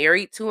that's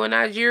married to a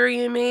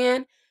Nigerian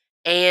man,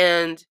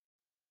 and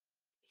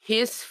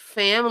his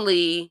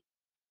family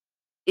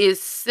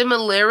is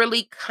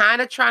similarly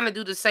kind of trying to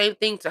do the same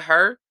thing to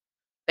her.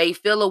 They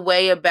feel a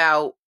way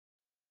about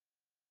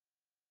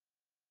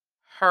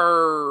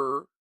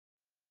her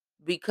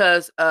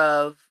because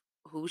of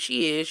who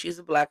she is. She's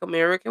a Black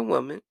American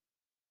woman.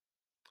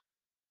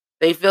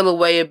 They feel a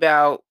way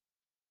about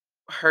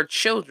her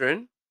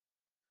children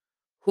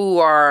who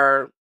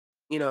are,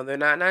 they're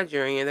not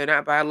Nigerian. They're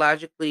not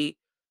biologically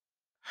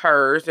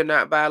hers. They're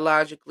not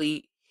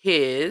biologically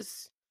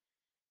his.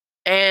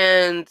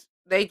 And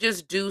they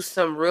just do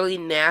some really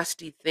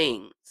nasty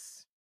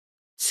things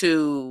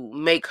to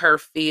make her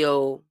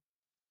feel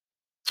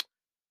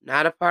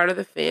not a part of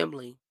the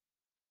family.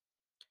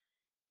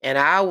 And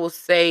I will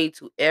say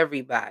to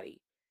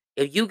everybody,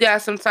 if you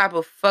got some type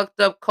of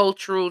fucked up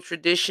cultural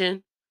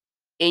tradition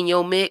in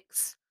your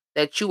mix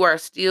that you are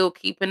still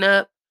keeping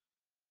up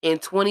in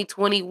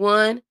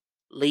 2021,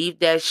 leave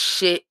that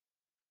shit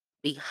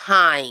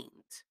behind.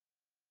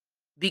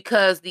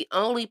 Because the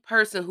only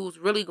person who's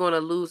really going to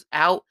lose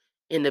out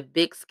in the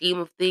big scheme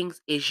of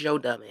things is your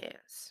dumb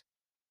ass.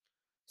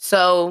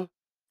 So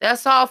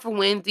that's all for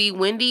Wendy.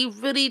 Wendy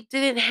really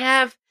didn't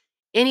have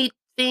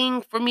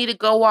anything for me to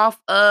go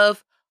off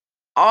of.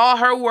 All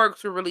her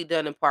works were really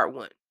done in part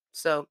one.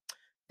 So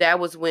that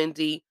was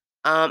Wendy.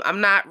 I'm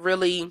not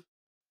really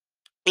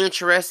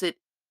interested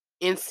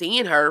in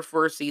seeing her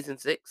for season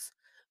 6,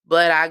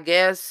 but I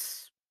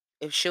guess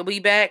If she'll be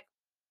back,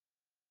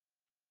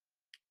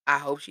 I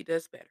hope she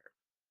does better.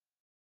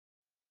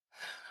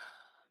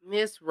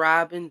 Miss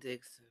Robin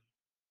Dixon.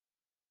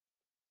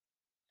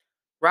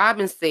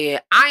 Robin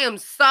said, I am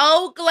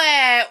so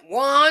glad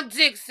Juan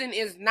Dixon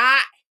is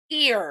not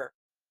here.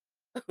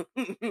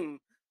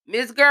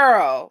 Miss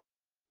Girl.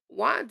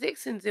 Juan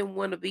Dixon didn't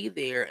want to be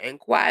there, and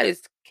quiet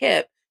as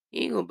kept,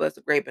 he ain't gonna bust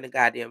a grape in a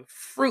goddamn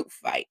fruit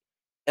fight.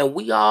 And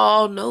we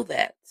all know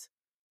that.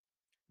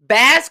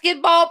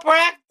 Basketball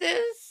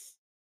practice?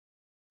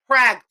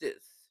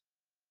 Practice.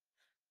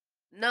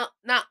 No,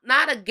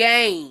 not a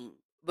game,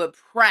 but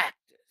practice.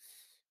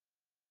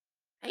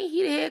 Ain't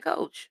he the head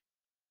coach?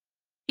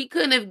 He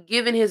couldn't have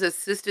given his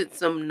assistant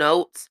some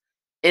notes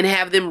and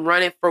have them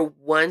run it for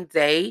one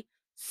day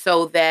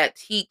so that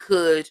he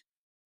could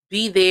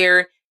be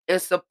there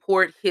and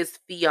support his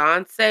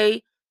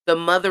fiance, the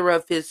mother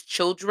of his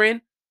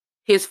children,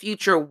 his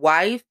future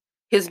wife,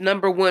 his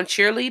number one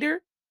cheerleader.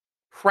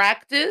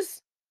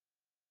 Practice.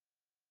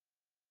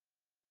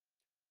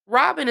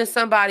 Robin is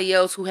somebody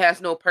else who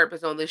has no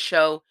purpose on this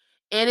show.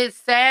 And it's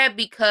sad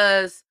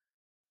because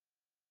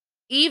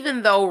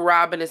even though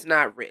Robin is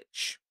not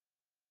rich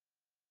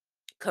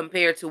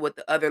compared to what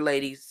the other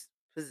ladies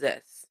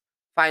possess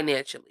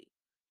financially,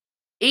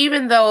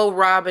 even though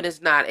Robin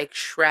is not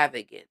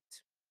extravagant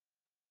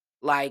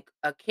like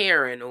a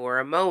Karen or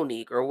a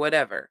Monique or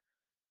whatever,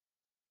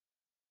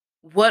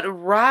 what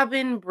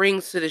Robin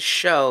brings to the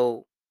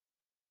show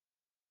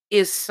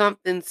is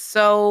something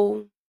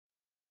so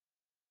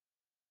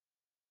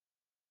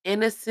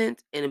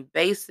innocent and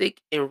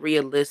basic and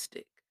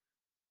realistic.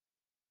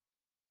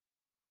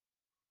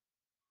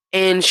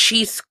 And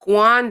she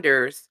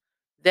squanders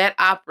that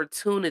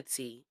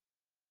opportunity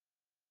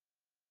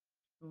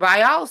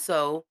by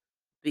also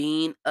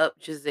being up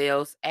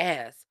Giselle's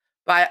ass,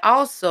 by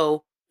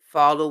also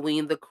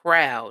following the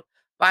crowd,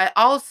 by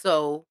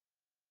also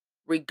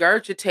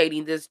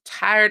regurgitating this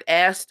tired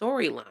ass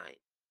storyline.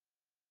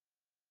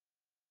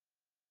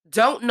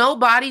 Don't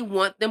nobody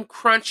want them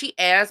crunchy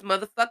ass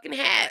motherfucking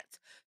hats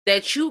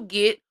that you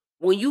get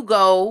when you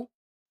go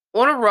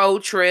on a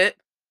road trip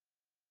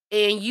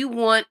and you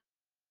want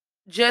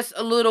just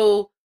a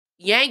little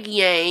yang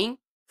yang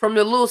from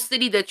the little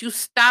city that you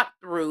stopped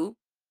through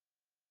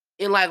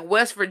in like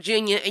West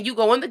Virginia, and you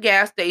go in the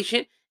gas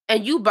station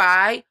and you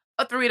buy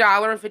a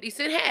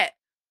 $3.50 hat.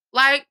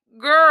 Like,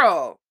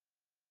 girl,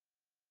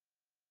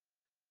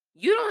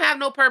 you don't have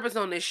no purpose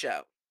on this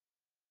show.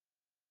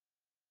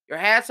 Your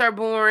hats are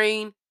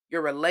boring.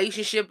 Your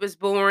relationship is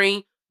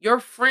boring. Your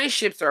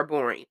friendships are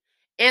boring.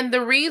 And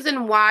the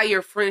reason why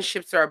your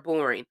friendships are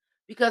boring,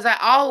 because I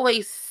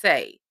always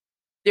say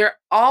there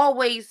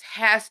always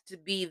has to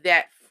be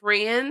that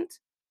friend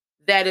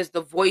that is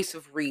the voice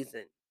of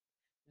reason.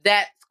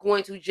 That's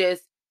going to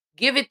just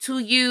give it to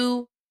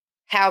you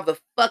how the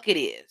fuck it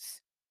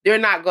is. They're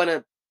not going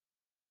to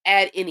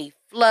add any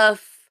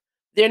fluff.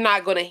 They're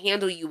not going to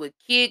handle you with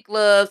kid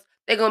gloves.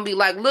 They're going to be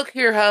like, look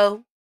here,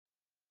 ho.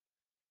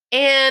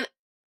 And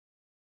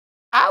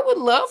I would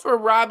love for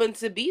Robin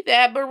to be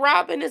that, but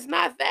Robin is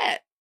not that.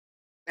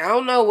 I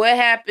don't know what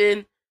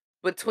happened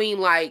between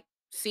like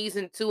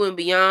season 2 and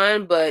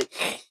beyond, but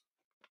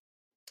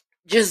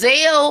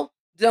Giselle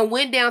done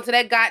went down to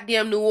that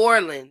goddamn New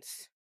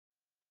Orleans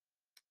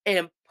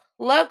and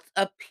plucked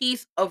a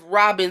piece of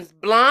Robin's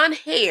blonde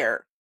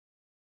hair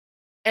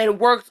and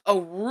worked a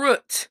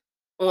root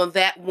on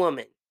that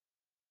woman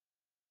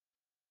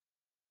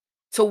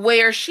to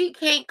where she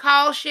can't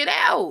call shit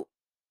out.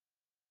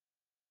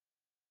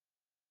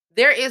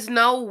 There is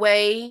no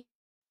way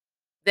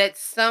that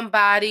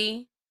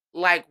somebody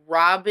like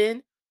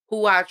Robin,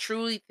 who I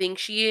truly think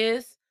she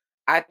is,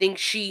 I think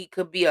she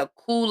could be a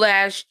cool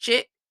ass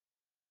chick.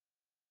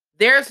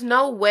 There's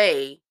no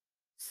way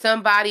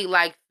somebody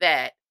like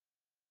that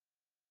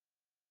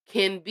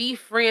can be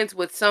friends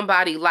with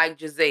somebody like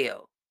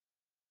Giselle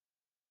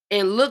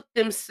and look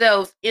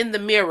themselves in the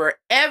mirror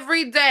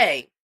every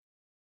day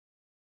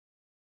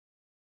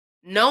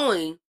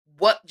knowing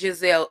what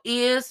Giselle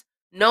is,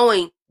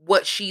 knowing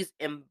what she's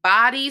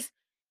embodies,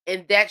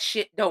 and that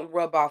shit don't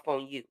rub off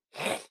on you.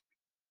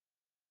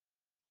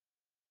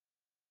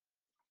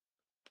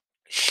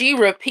 She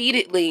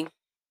repeatedly,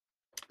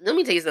 let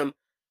me tell you something.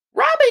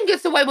 Robin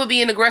gets away with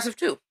being aggressive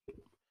too.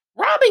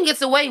 Robin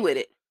gets away with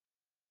it.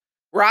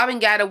 Robin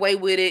got away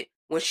with it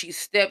when she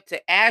stepped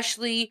to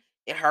Ashley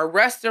in her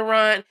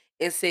restaurant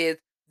and said,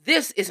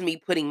 this is me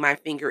putting my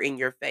finger in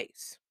your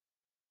face.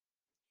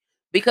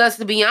 Because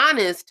to be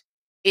honest,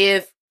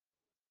 if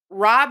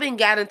Robin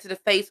got into the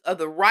face of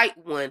the right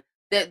one,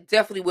 that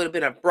definitely would have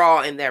been a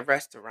brawl in that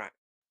restaurant.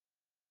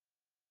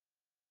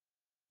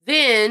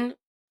 Then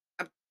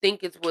I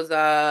think it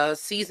was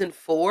season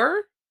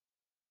 4.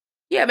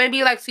 Yeah,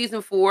 maybe like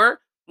season 4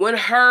 when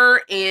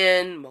her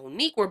and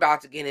Monique were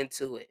about to get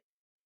into it.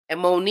 And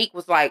Monique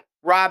was like,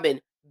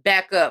 Robin,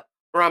 back up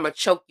or I'm going to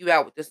choke you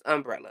out with this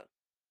umbrella.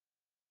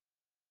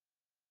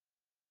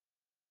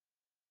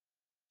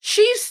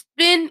 She's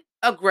been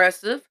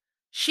aggressive.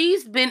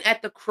 She's been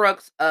at the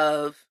crux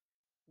of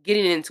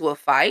getting into a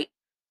fight.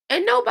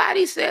 And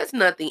nobody says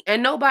nothing,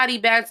 and nobody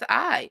bats an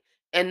eye,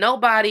 and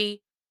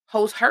nobody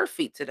holds her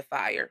feet to the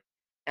fire.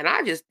 And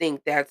I just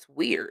think that's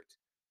weird.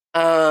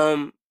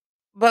 Um,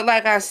 but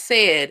like I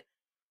said,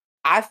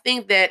 I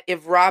think that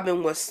if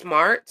Robin was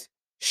smart,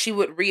 she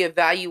would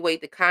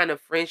reevaluate the kind of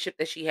friendship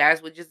that she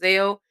has with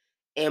Giselle,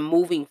 and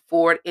moving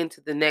forward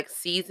into the next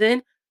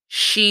season,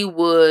 she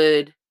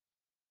would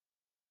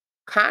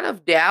kind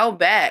of dial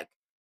back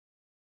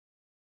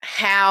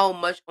how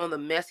much on the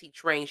messy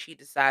train she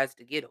decides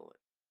to get on.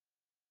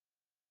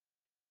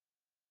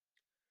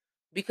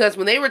 Because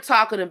when they were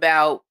talking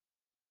about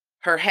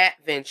her hat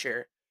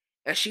venture,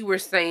 and she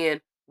was saying,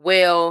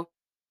 well,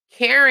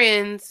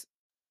 Karen's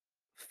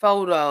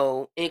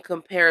photo in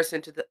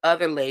comparison to the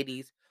other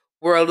ladies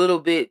were a little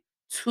bit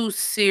too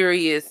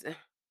serious.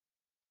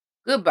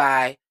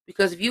 Goodbye.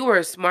 Because if you were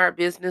a smart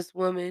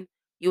businesswoman,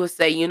 you would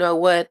say, you know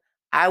what?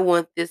 I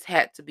want this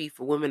hat to be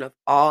for women of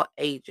all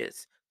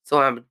ages.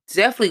 So I'm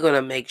definitely going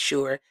to make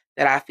sure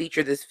that I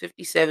feature this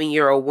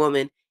 57-year-old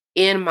woman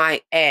in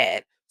my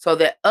ad so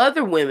that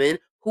other women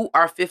who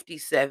are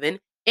 57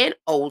 and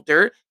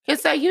older can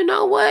say, you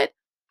know what?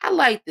 I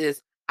like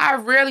this. I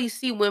rarely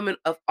see women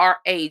of our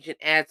age in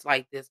ads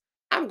like this.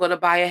 I'm going to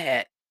buy a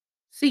hat.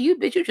 See, you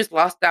bitch, you just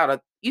lost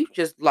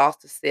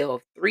a sale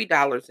of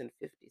 $3.50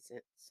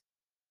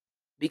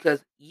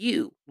 because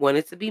you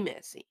wanted to be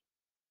messy.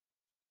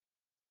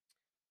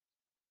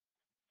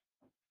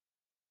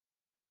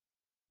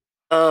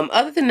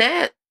 Other than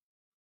that,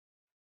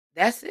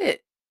 that's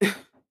it.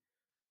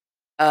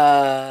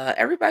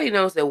 Everybody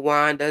knows that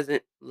Juan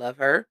doesn't love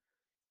her.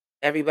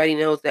 Everybody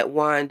knows that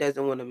Juan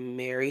doesn't want to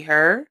marry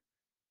her.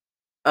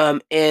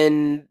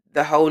 And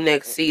the whole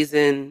next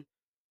season,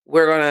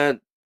 we're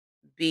gonna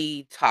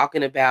be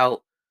talking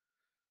about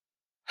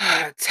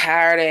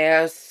tired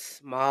ass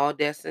small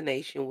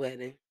destination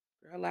wedding.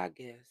 Girl, I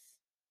guess.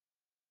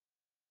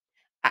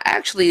 I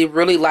actually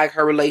really like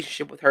her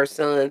relationship with her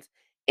sons.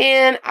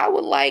 And I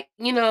would like,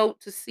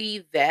 to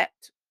see that.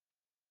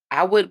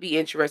 I would be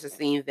interested in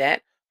seeing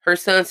that. Her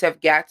sons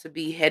have got to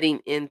be heading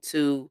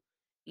into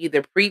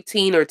either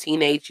preteen or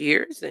teenage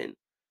years. And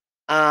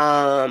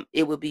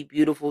it would be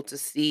beautiful to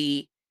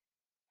see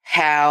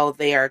how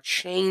they are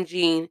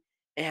changing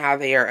and how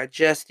they are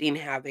adjusting,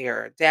 how they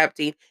are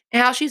adapting,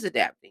 and how she's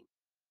adapting.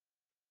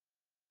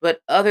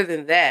 But other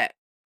than that,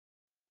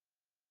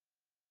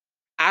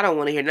 I don't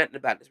want to hear nothing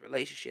about this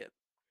relationship.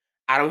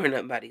 I don't hear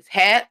nothing about these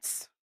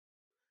hats.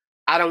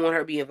 I don't want her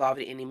to be involved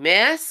in any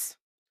mess.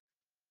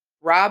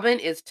 Robin,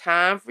 it's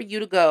time for you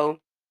to go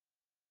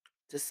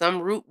to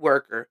some root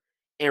worker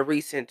and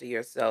recenter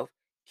yourself.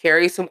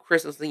 Carry some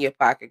crystals in your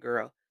pocket,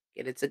 girl.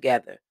 Get it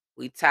together.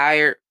 We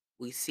tired.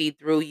 We see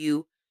through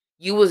you.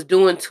 You was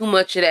doing too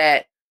much of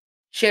that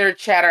chitter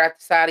chatter at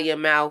the side of your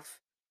mouth.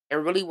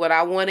 And really what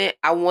I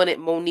wanted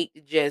Monique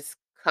to just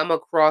come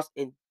across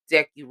and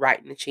deck you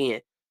right in the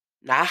chin.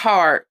 Not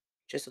hard,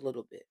 just a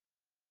little bit.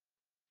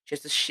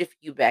 Just to shift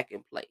you back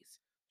in place.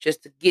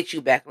 Just to get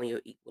you back on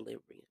your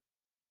equilibrium.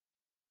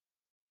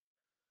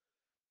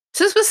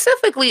 To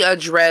specifically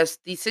address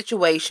the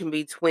situation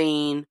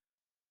between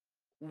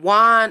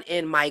Juan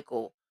and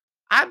Michael,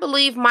 I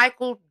believe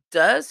Michael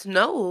does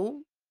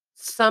know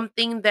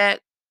something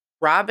that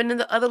Robin and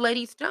the other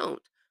ladies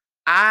don't.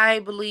 I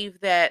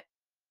believe that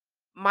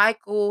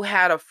Michael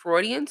had a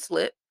Freudian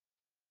slip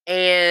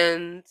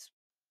and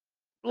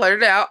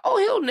blurted out, oh,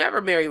 he'll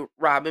never marry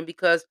Robin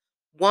because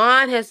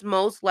Juan has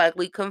most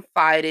likely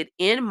confided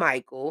in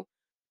Michael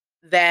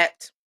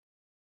that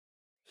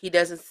he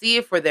doesn't see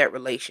it for that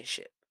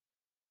relationship,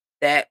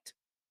 that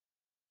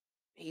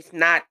he's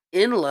not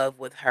in love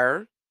with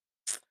her,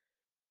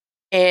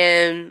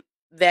 and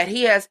that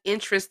he has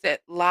interests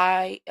that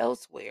lie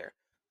elsewhere.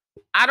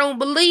 I don't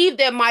believe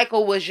that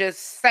Michael was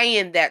just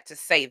saying that to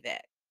say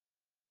that.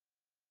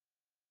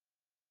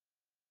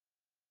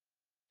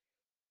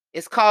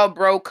 It's called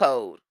bro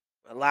code.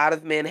 A lot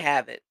of men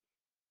have it.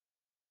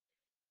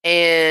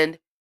 And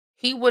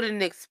he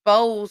wouldn't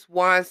expose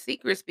Juan's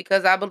secrets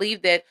because I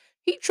believe that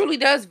he truly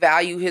does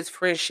value his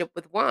friendship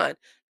with Juan.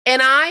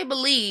 And I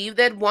believe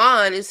that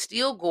Juan is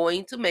still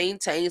going to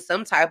maintain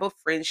some type of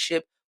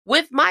friendship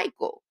with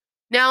Michael.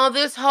 Now,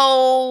 this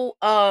whole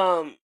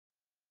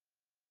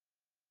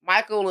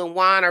Michael and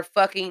Juan are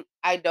fucking,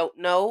 I don't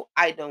know.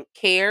 I don't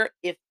care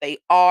if they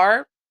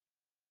are.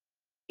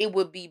 It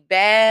would be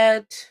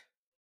bad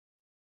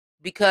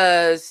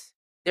because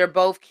they're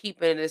both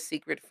keeping it a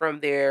secret from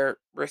their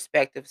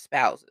respective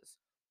spouses,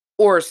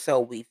 or so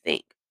we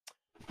think.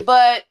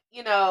 But,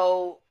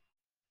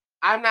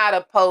 I'm not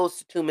opposed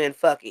to two men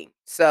fucking.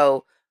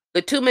 So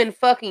the two men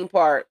fucking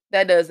part,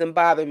 that doesn't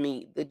bother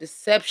me. The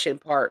deception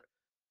part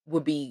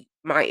would be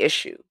my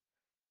issue.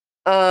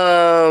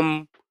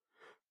 Um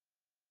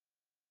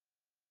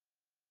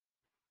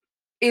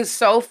it's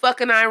so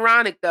fucking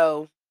ironic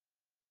though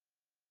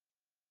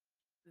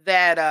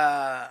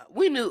that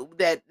we knew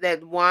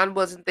that Juan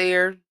wasn't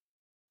there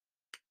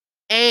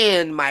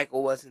and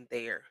Michael wasn't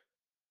there.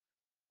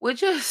 Which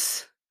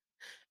just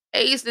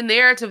aids the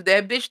narrative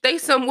that bitch they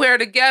somewhere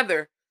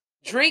together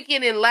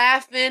drinking and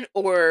laughing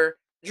or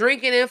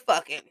drinking and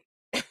fucking.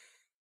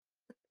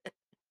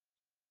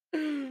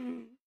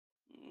 hmm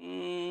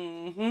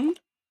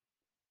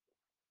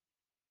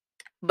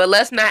But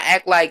let's not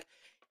act like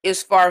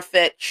it's far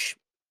fetched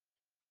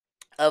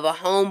of a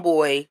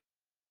homeboy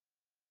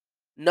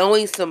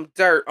knowing some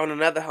dirt on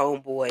another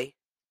homeboy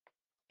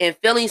and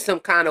feeling some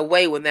kind of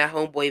way when that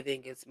homeboy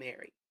then gets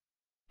married.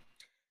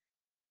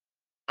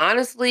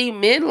 Honestly,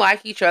 men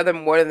like each other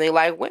more than they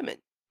like women.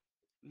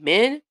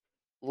 Men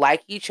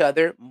like each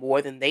other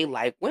more than they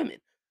like women.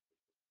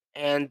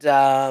 And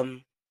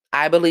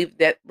I believe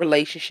that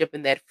relationship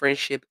and that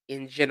friendship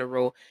in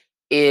general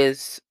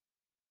is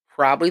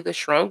probably the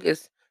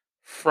strongest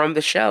from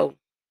the show.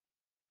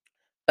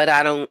 But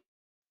I don't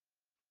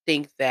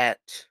think that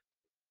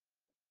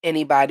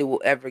anybody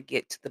will ever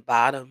get to the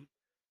bottom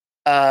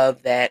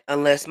of that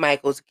unless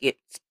Michaels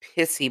gets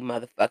pissy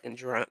motherfucking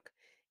drunk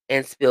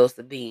and spills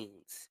the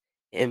beans.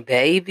 And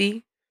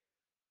baby,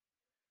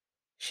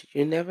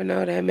 you never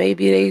know, that may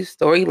be their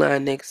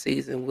storyline next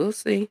season. We'll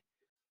see.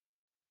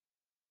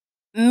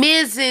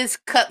 Mrs.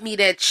 Cut Me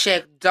That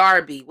Check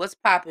Darby. What's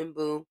poppin',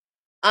 boo?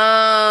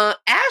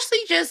 Ashley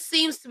just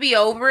seems to be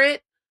over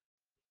it.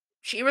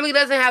 She really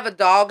doesn't have a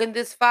dog in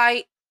this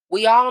fight.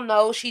 We all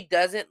know she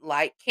doesn't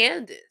like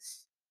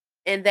Candace,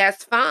 and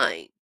that's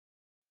fine.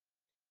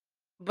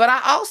 But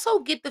I also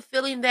get the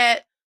feeling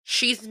that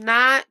she's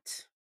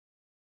not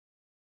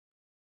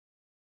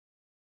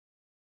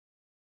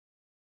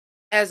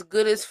as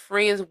good as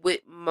friends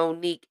with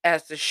Monique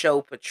as the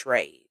show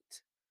portrayed.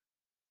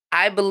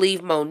 I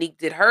believe Monique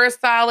did her a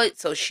solid,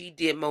 so she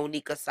did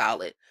Monique a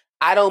solid.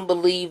 I don't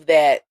believe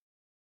that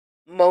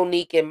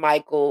Monique,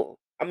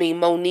 the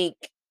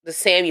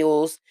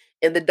Samuels,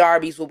 and the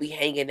Darbys will be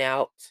hanging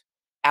out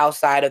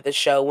outside of the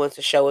show once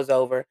the show is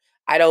over.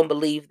 I don't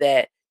believe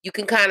that. You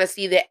can kind of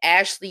see that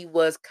Ashley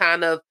was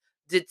kind of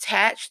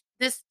detached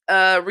this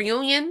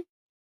reunion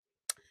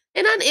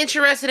and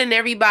uninterested in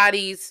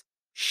everybody's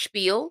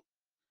spiel.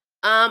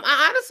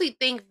 I honestly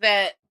think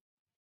that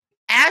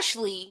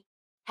Ashley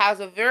has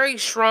a very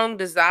strong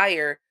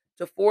desire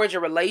to forge a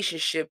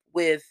relationship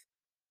with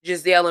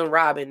Giselle and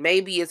Robin.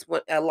 Maybe it's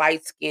a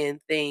light skin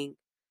thing,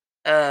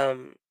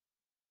 um,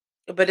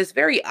 but it's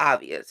very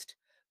obvious.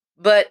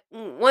 But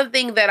one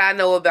thing that I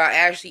know about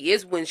Ashley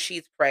is when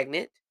she's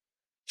pregnant,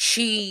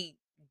 she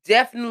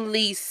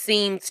definitely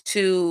seems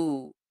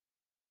to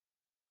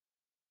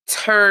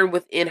turn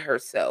within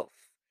herself.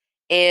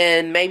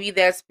 And maybe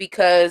that's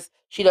because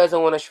she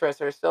doesn't want to stress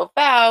herself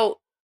out.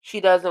 She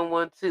doesn't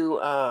want to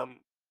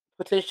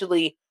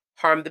potentially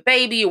harm the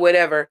baby or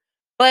whatever.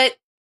 But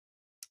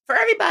for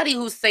everybody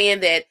who's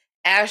saying that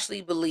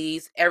Ashley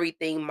believes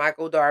everything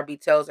Michael Darby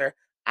tells her,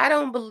 I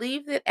don't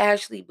believe that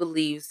Ashley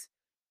believes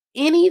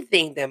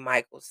anything that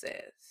Michael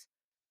says.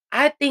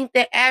 I think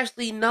that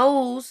Ashley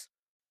knows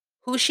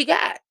who she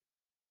got.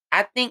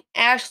 I think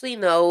Ashley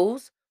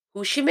knows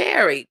who she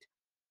married.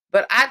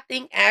 But I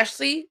think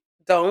Ashley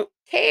don't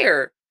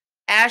care.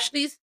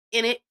 Ashley's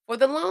in it for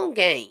the long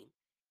game.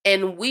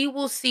 And we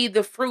will see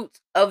the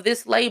fruits of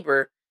this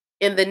labor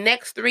in the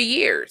next 3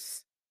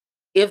 years.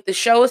 If the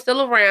show is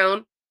still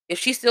around, if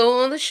she's still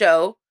on the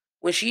show,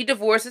 when she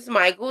divorces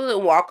Michael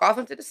and walk off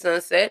into the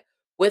sunset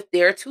with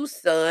their two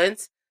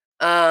sons,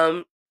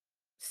 Sashane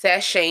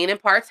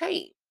and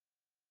Partain.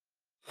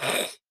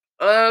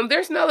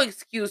 There's no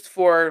excuse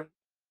for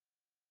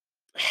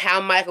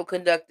how Michael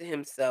conducted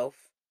himself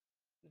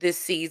this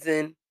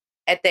season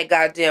at that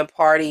goddamn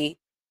party.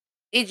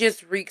 It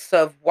just reeks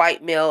of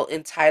white male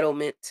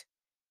entitlement.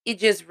 It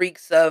just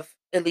reeks of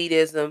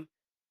elitism.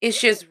 It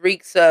just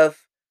reeks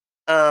of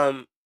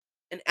um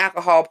an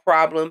alcohol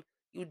problem.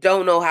 You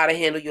don't know how to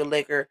handle your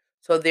liquor.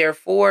 So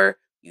therefore,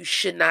 you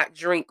should not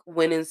drink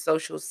when in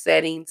social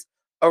settings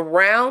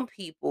around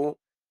people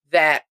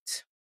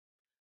that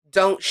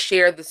don't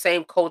share the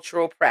same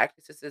cultural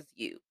practices as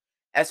you.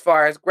 As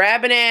far as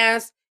grabbing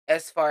ass,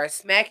 as far as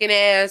smacking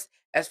ass,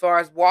 as far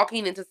as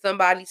walking into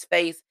somebody's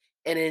face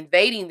and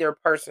invading their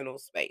personal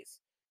space.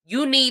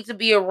 You need to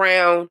be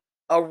around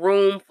a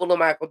room full of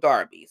Michael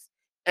Darbys.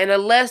 And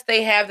unless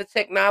they have the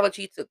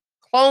technology to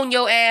clone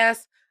your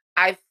ass,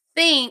 I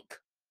think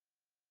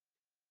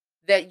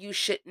that you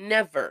should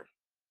never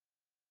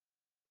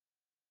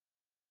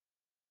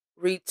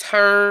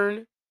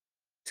return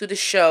to the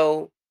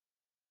show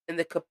in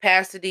the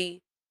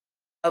capacity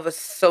of a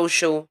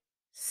social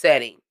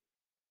setting.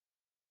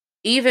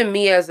 Even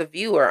me as a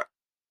viewer,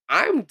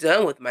 I'm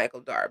done with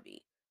Michael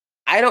Darby.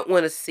 I don't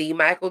want to see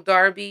Michael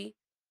Darby.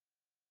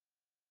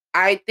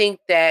 I think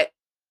that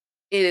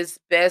it is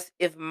best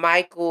if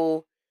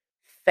Michael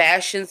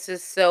fashions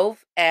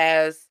himself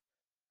as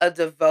a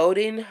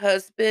devoting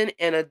husband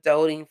and a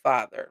doting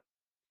father.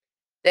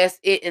 That's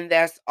it and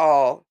that's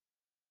all.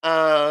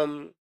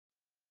 Um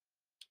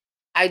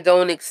I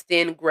don't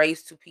extend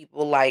grace to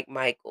people like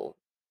Michael.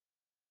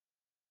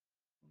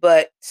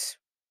 But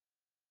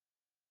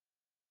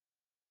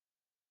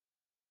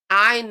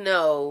I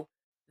know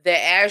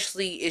that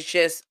Ashley is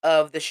just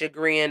of the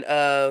chagrin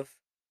of,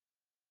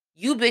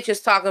 you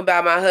bitches talking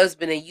about my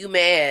husband and you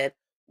mad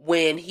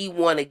when he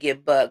want to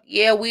get bucked.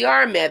 Yeah, we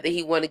are mad that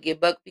he want to get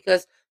bucked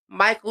because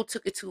Michael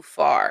took it too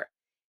far.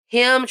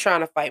 Him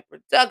trying to fight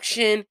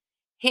production,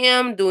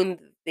 him doing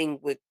the thing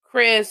with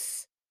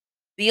Chris.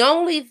 The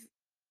only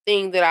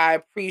thing that I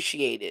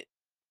appreciated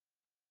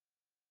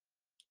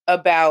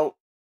about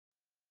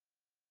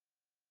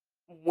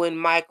when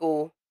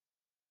Michael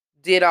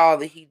did all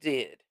that he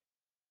did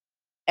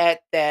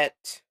at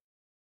that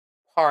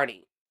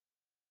party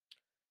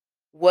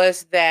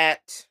was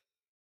that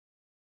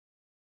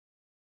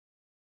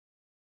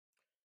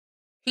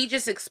he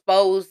just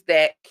exposed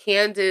that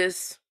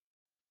Candace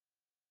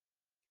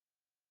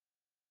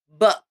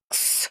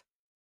bucks,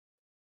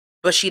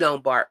 but she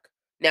don't bark.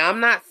 Now,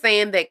 I'm not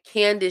saying that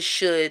Candace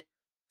should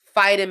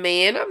fight a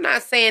man. I'm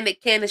not saying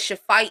that Candace should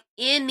fight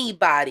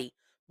anybody.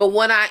 But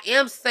what I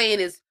am saying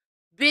is,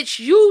 bitch,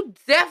 you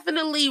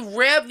definitely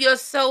rev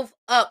yourself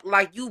up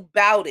like you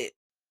bout it.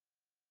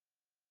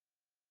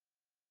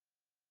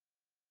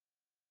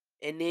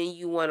 And then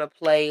you want to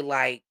play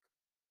like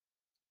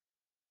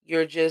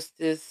you're just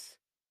this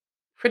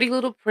pretty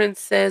little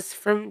princess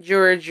from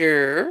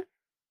Georgia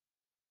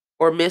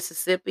or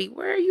Mississippi.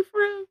 Where are you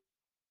from?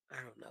 I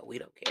don't know. We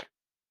don't care.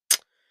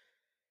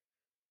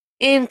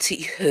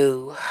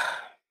 Anywho,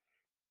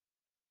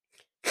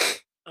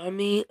 I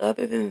mean,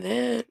 other than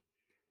that,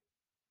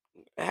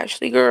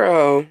 Ashley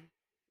girl,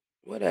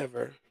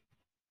 whatever.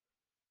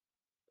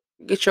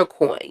 Get your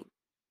coin.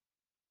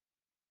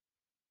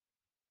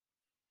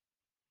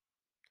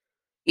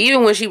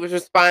 Even when she was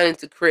responding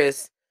to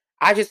Chris,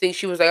 I just think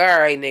she was like, all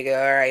right, nigga,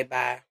 all right,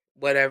 bye.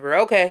 Whatever.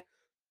 Okay.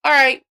 All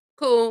right,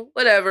 cool,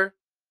 whatever.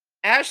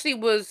 Ashley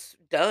was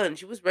done.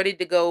 She was ready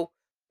to go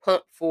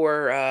pump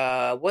for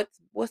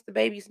what's the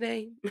baby's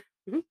name?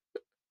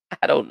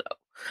 I don't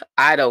know.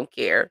 I don't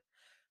care.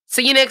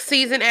 See you next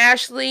season,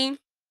 Ashley.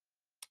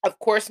 Of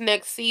course,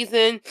 next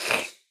season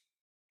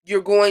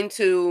you're going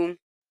to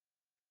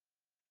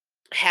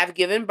have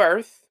given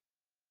birth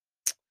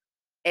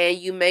and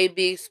you may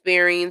be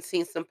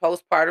experiencing some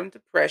postpartum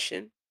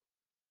depression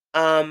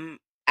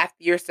after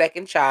your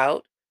second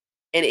child.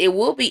 And it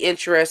will be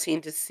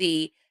interesting to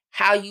see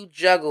how you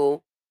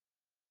juggle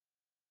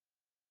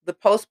the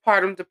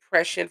postpartum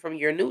depression from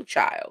your new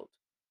child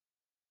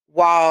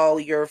while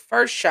your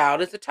first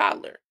child is a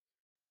toddler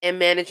and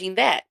managing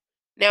that.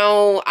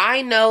 Now,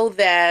 I know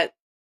that,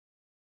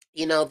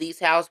 these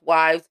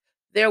housewives,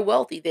 they're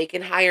wealthy, they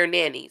can hire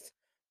nannies.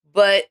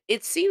 But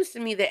it seems to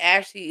me that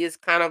Ashley is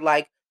kind of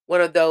like one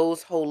of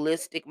those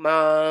holistic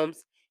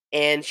moms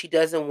and she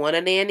doesn't want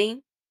a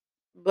nanny.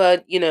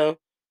 But,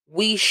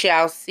 we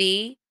shall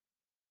see.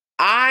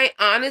 I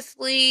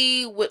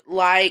honestly would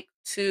like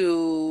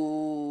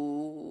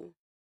to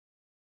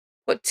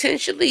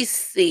potentially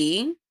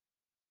see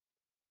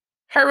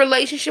her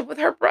relationship with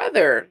her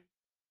brother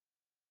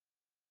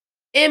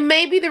and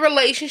maybe the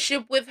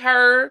relationship with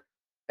her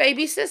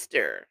baby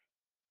sister.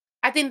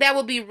 I think that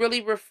would be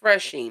really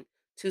refreshing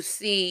to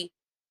see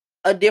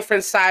a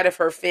different side of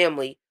her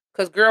family.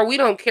 Because, girl, we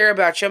don't care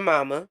about your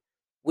mama.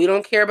 We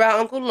don't care about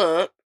Uncle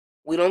Lump.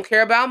 We don't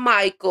care about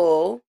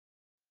Michael.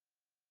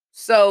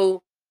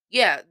 So,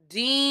 yeah,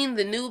 Dean,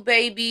 the new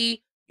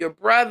baby, your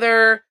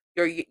brother,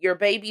 your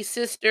baby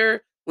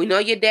sister. We know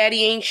your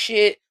daddy ain't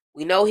shit.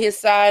 We know his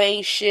side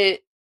ain't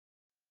shit.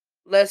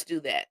 Let's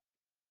do that.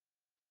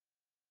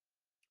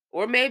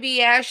 Or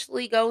maybe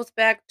Ashley goes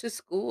back to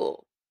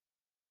school.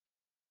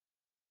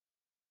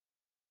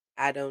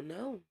 I don't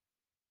know.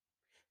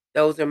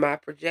 Those are my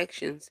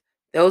projections.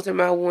 Those are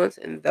my wants,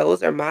 and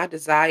those are my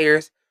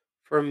desires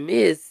for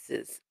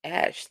Mrs.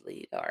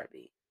 Ashley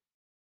Darby.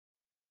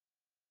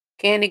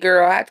 Candy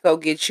girl, I have to go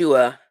get you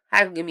I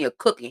have to give me a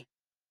cookie.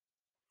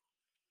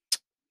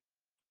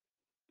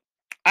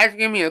 I have to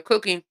give me a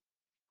cookie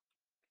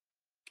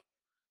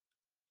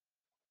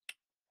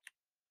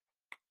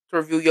to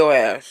review your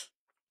ass.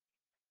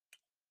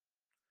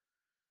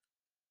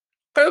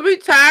 Cause we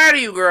tired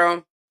of you,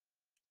 girl.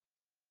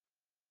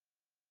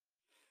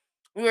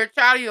 We're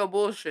tired of your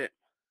bullshit.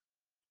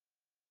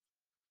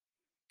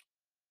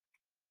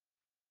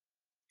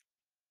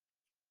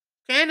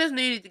 Candace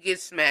needed to get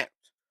smacked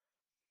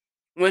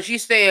when she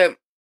said,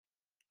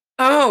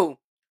 "Oh,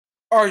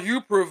 are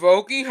you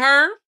provoking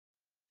her?"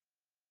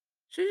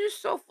 She's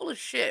just so full of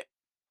shit.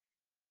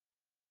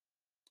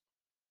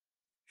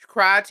 She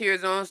cried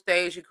tears on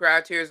stage. She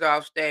cried tears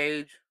off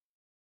stage.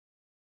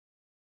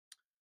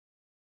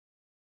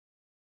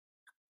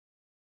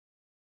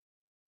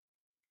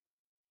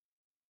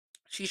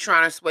 She's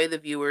trying to sway the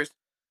viewers.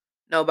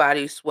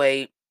 Nobody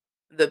swayed.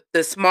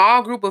 The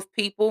small group of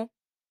people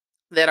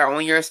that are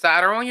on your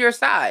side are on your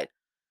side.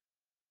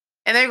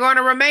 And they're going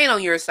to remain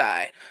on your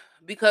side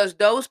because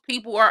those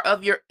people are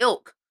of your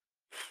ilk.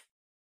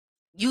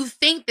 You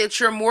think that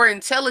you're more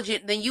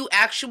intelligent than you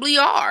actually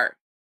are.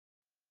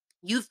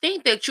 You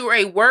think that you're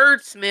a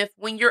wordsmith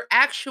when you're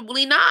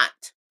actually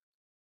not.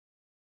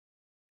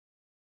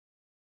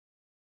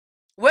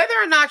 Whether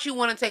or not you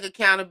want to take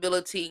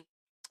accountability,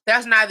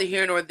 that's neither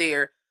here nor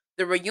there.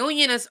 The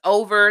reunion is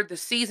over. The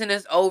season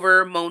is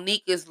over.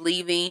 Monique is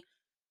leaving.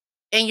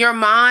 In your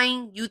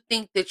mind, you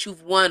think that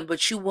you've won,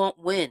 but you won't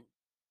win.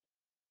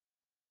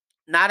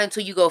 Not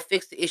until you go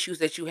fix the issues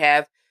that you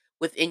have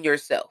within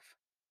yourself.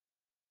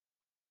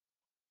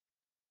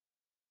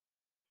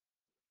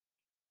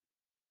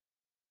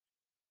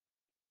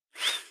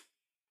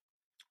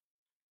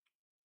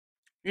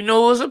 You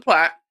know it was a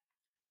plot.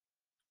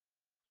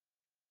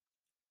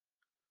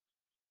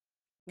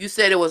 You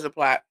said it was a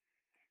plot.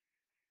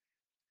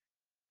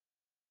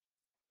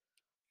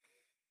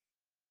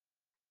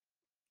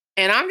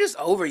 And I'm just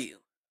over you.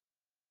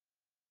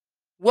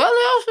 What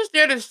else is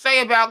there to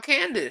say about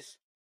Candace?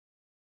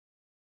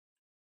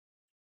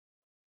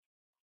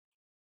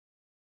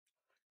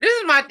 This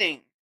is my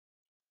thing.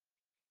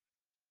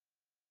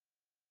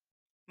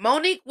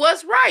 Monique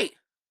was right.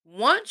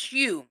 Once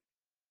you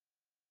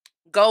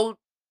go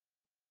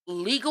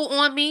legal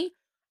on me,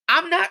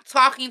 I'm not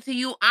talking to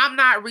you. I'm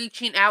not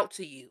reaching out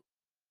to you.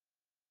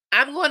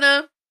 I'm going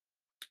to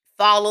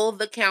follow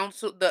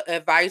the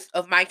advice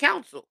of my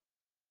counsel.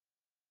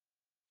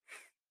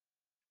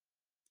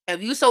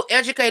 If you so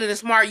educated and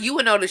smart, you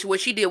would know that what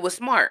she did was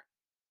smart.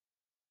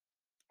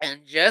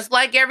 And just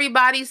like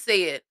everybody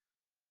said,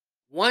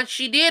 once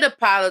she did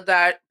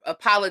apologize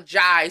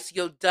to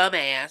your dumb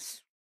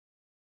ass,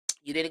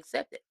 you didn't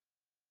accept it.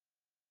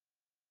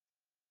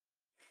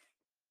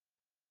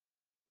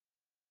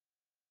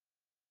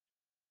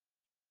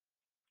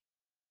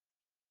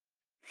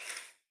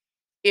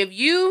 If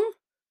you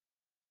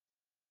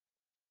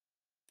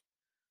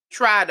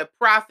try to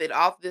profit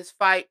off this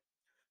fight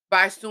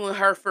by suing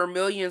her for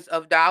millions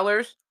of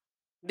dollars,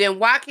 then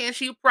why can't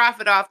she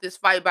profit off this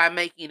fight by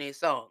making a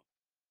song?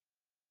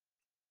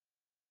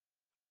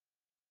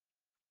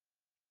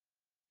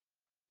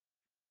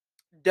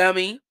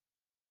 Dummy.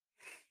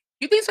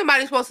 You think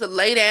somebody's supposed to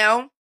lay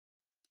down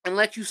and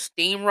let you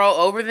steamroll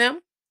over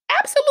them?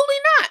 Absolutely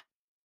not.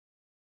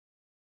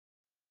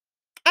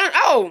 And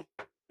oh,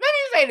 let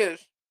me say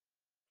this.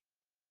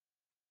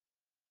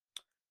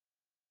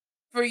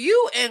 For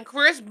you and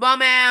Chris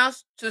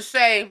Bumass to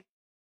say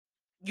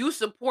you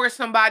support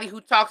somebody who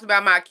talks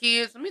about my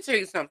kids, let me tell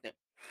you something.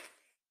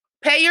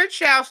 Pay your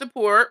child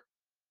support,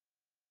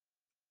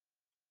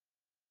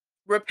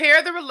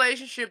 repair the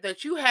relationship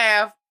that you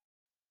have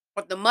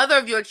with the mother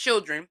of your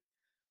children,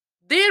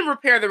 then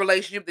repair the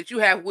relationship that you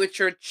have with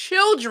your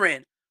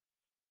children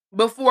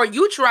before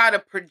you try to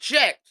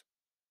project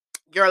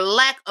your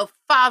lack of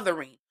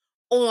fathering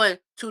on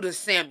to the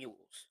Samuels.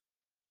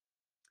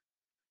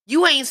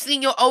 You ain't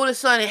seen your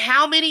oldest son in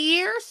how many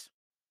years?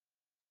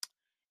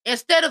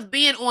 Instead of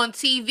being on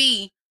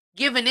TV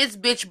giving this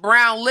bitch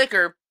brown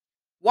liquor,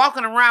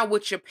 walking around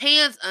with your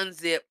pants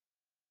unzipped,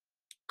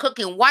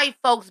 cooking white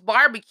folks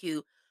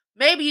barbecue,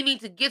 maybe you need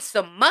to get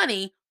some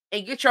money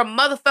and get your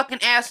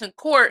motherfucking ass in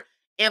court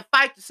and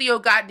fight to see your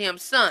goddamn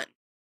son.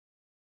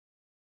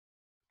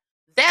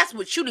 That's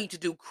what you need to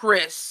do,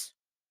 Chris.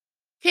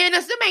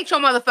 Candace, them ain't your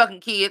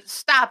motherfucking kids.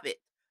 Stop it.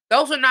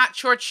 Those are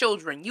not your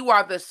children. You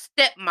are the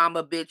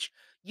stepmama, bitch.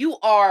 You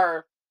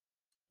are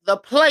the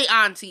play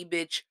auntie,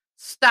 bitch.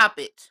 Stop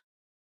it.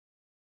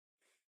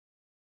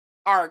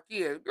 Our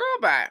kids. Girl,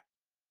 bye.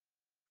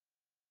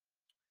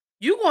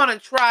 You want to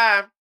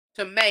try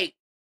to make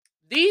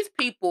these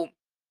people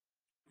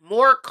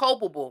more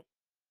culpable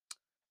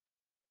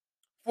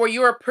for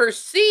your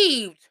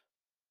perceived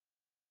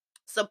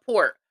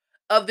support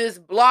of this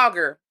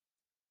blogger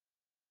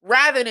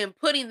rather than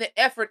putting the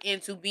effort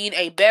into being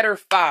a better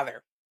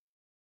father.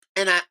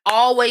 And I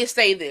always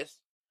say this,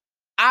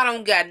 I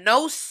don't got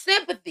no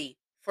sympathy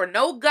for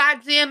no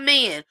goddamn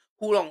man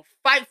who don't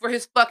fight for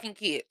his fucking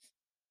kids.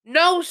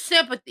 No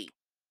sympathy.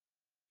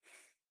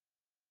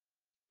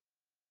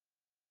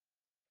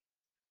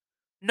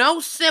 No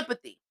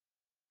sympathy.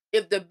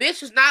 If the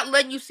bitch is not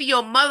letting you see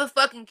your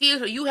motherfucking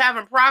kids or you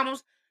having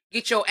problems,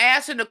 get your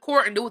ass in the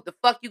court and do what the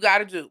fuck you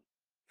gotta do.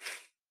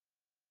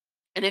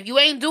 And if you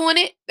ain't doing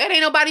it, that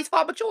ain't nobody's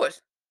fault but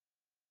yours.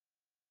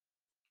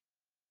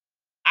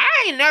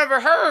 I ain't never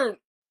heard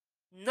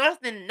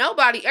nothing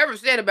nobody ever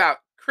said about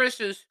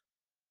Chris's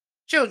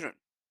children.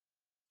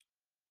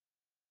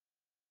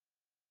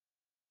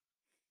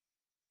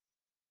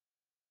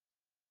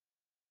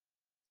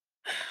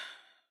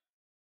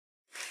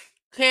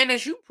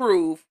 Candace, you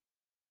prove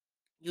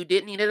you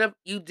did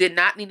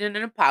not need an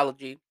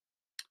apology.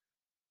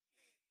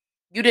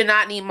 You did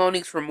not need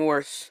Monique's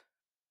remorse.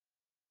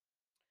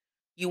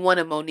 You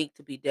wanted Monique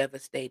to be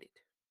devastated.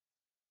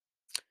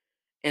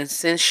 And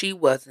since she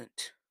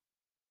wasn't,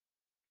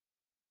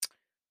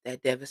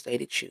 that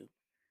devastated you.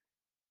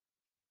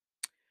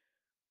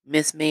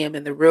 Miss Ma'am,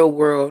 in the real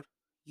world,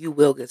 you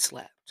will get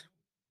slapped.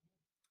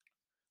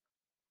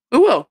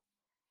 You will.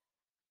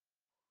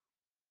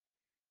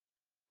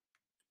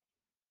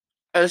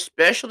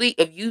 Especially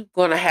if you're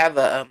going to have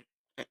an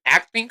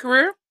acting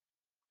career,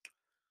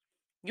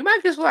 you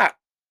might get slapped.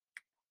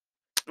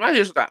 You might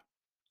get slapped.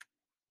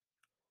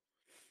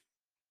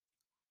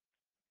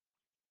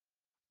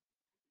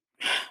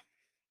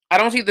 I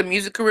don't see the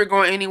music career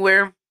going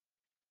anywhere.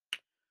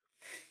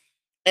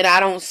 And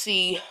I don't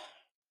see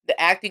the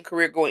acting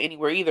career going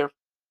anywhere either.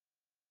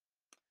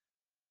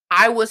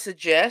 I would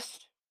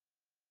suggest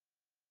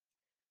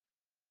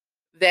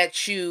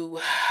that you,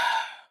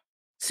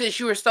 since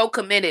you are so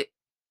committed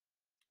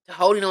to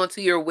holding on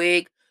to your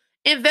wig,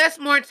 invest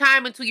more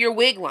time into your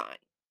wig line.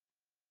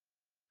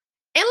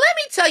 And let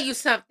me tell you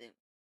something.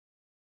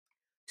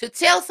 To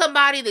tell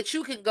somebody that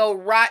you can go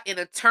rot in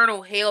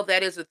eternal hell,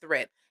 that is a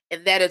threat.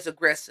 And that is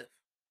aggressive.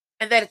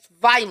 And that is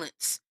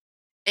violence.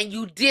 And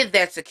you did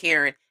that to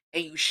Karen.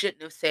 And you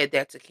shouldn't have said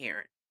that to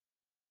Karen.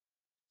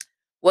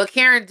 What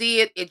Karen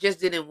did, it just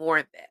didn't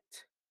warrant that.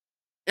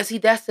 And see,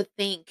 that's the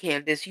thing,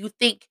 Candace. You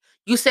think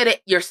you said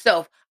it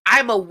yourself.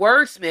 I'm a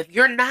wordsmith.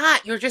 You're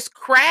not. You're just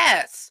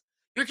crass.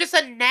 You're just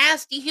a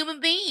nasty human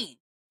being.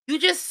 You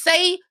just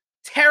say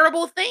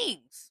terrible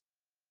things.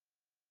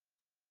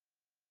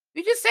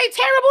 You just say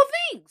terrible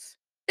things.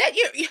 That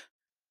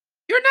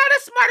you're not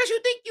as smart as you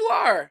think you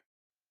are.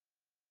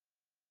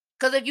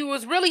 Because if you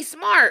was really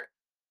smart,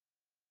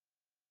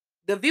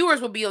 the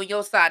viewers would be on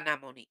your side,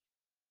 not Monique.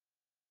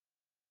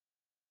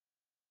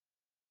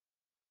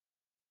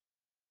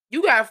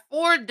 You got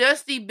 4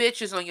 dusty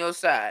bitches on your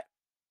side.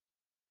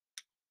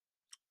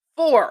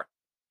 4.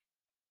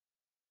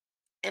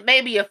 And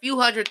maybe a few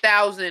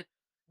 100,000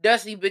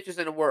 dusty bitches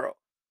in the world.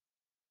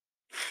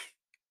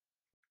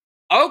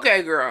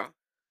 Okay, girl.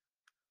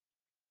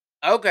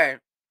 Okay.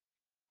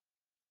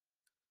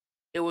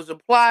 It was a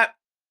plot.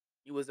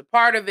 You was a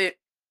part of it.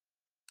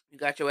 You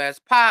got your ass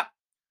popped.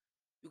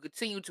 You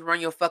continue to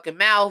run your fucking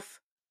mouth.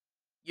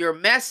 You're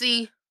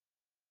messy.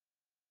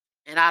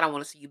 And I don't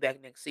want to see you back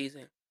next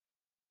season.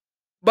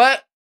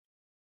 But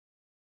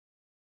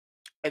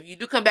if you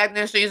do come back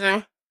next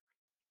season,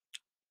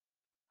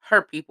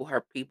 hurt people,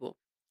 hurt people.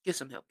 Get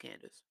some help,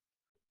 Candace.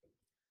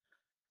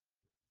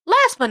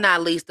 Last but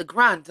not least, the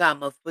grand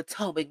dame of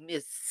Potomac,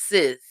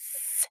 Mrs.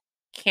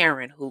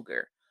 Karen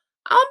Hooger.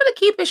 I'm going to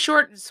keep it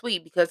short and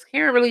sweet because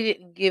Karen really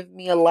didn't give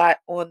me a lot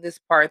on this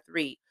part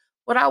 3.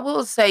 What I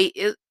will say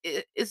is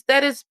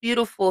that it's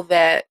beautiful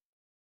that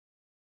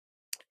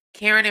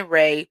Karen and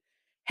Ray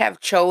have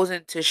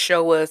chosen to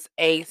show us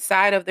a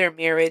side of their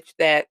marriage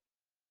that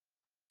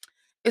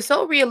is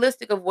so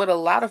realistic of what a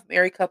lot of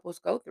married couples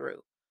go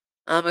through.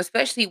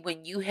 Especially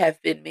when you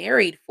have been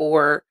married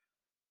for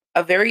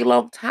a very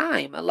long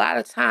time. A lot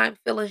of time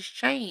feelings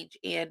change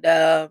and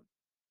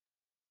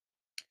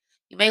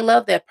you may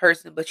love that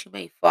person, but you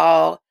may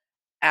fall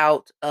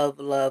out of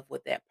love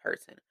with that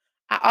person.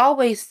 I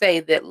always say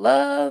that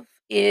love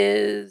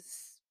is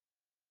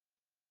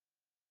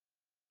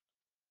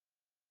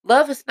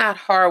not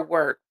hard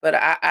work, but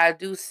I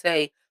do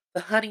say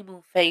the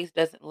honeymoon phase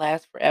doesn't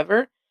last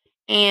forever.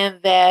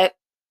 And that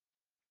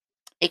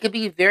it can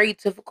be very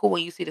difficult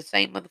when you see the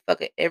same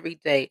motherfucker every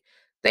day.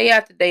 Day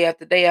after day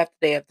after day after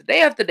day after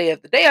day after day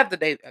after day after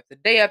day after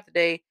day after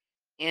day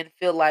and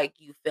feel like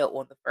you felt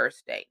on the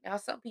first day. Now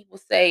some people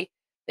say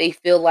they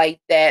feel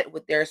like that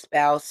with their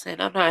spouse,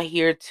 and I'm not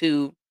here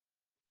to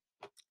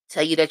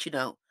tell you that you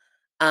don't.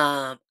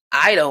 I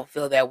don't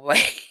feel that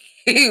way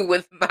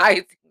with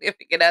my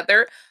significant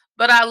other,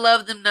 but I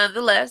love them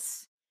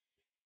nonetheless.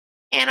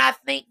 And I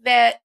think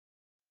that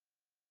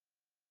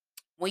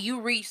when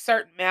you reach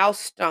certain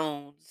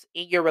milestones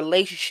in your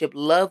relationship,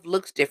 love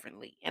looks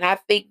differently. And I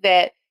think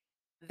that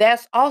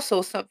that's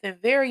also something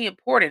very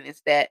important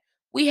is that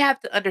we have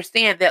to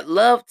understand that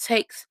love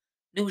takes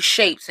new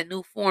shapes and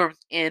new forms,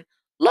 and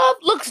love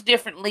looks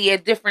differently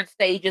at different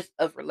stages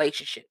of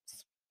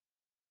relationships.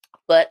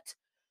 But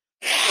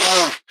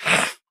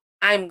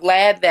I'm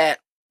glad that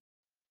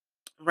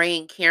Ray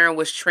and Karen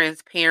was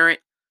transparent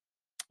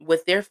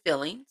with their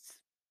feelings.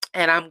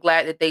 And I'm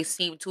glad that they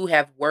seem to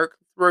have worked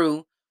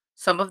through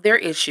some of their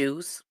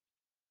issues.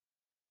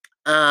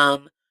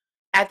 Um,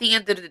 at the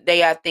end of the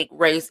day, I think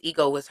Ray's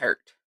ego was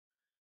hurt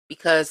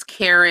because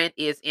Karen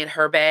is in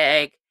her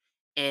bag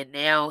and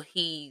now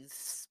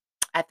he's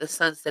at the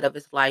sunset of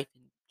his life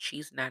and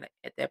she's not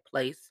at that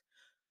place.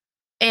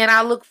 And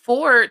I look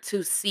forward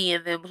to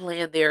seeing them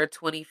plan their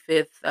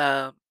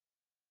 25th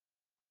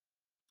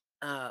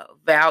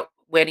vow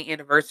wedding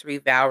anniversary,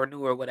 vow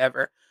renew or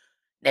whatever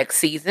next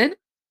season.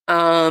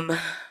 Um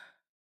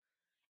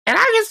and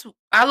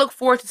I look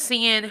forward to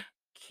seeing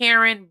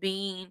Karen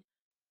being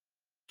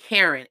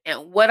Karen.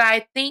 And what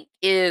I think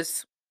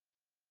is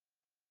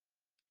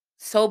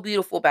so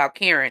beautiful about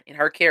Karen and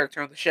her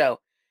character on the show,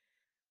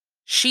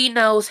 she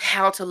knows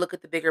how to look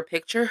at the bigger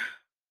picture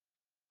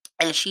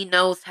and she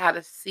knows how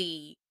to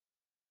see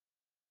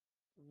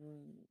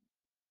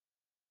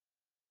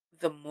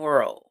the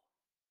moral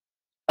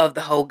of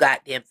the whole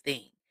goddamn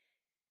thing.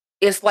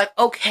 It's like,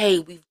 okay,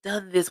 we've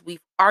done this,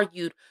 we've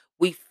argued,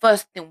 we've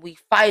fussed and we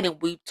fight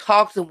and we've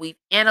talked and we've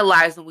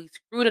analyzed and we've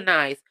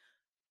scrutinized,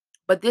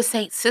 but this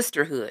ain't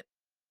sisterhood.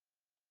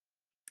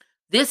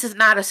 This is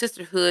not a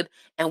sisterhood,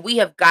 and we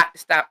have got to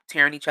stop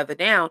tearing each other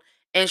down.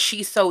 And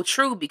she's so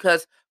true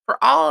because for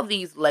all of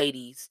these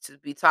ladies to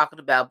be talking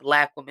about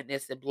black women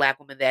this and black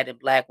women that and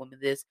black women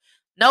this,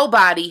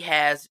 nobody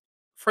has,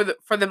 for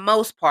the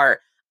most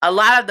part, a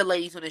lot of the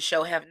ladies on the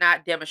show have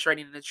not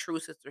demonstrated a true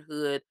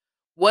sisterhood,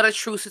 what a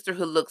true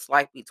sisterhood looks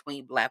like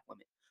between black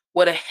women,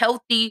 what a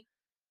healthy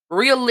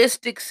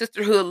realistic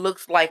sisterhood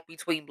looks like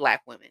between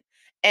black women.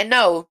 And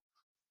no,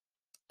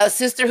 a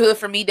sisterhood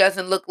for me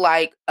doesn't look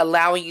like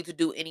allowing you to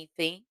do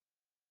anything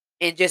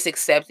and just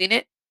accepting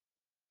it.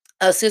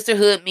 A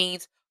sisterhood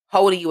means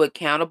holding you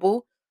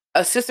accountable.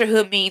 A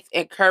sisterhood means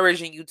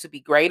encouraging you to be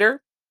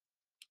greater,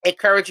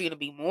 encouraging you to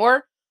be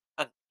more,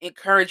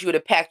 encourage you to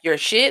pack your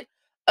shit.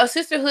 A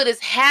sisterhood is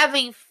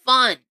having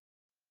fun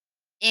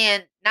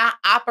and not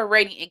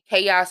operating in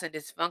chaos and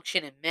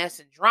dysfunction and mess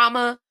and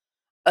drama.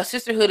 A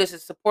sisterhood is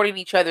supporting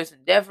each other's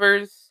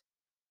endeavors.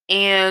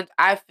 And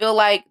I feel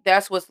like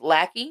that's what's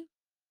lacking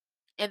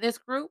in this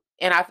group.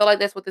 And I feel like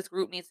that's what this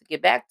group needs to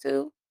get back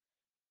to.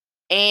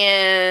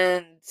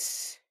 And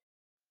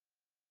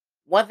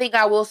one thing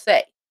I will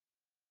say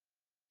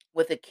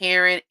with the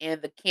Karen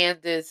and the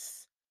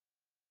Candace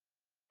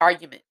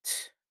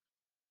argument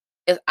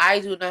is I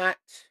do not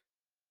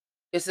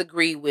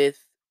disagree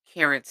with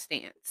Karen's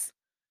stance.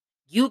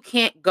 You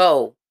can't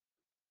go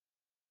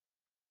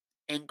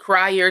and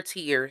cry your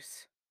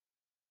tears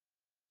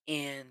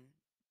and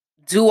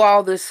do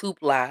all this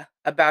hoopla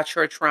about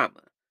your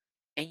trauma,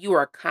 and you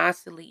are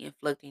constantly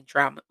inflicting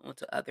trauma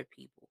onto other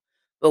people.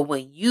 But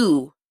when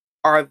you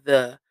are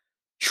the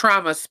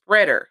trauma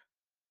spreader,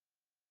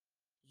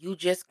 you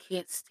just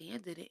can't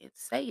stand it and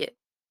say it.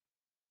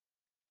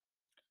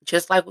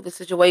 Just like with the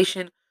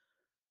situation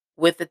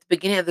with at the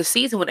beginning of the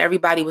season when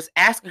everybody was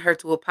asking her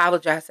to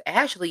apologize to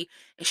Ashley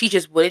and she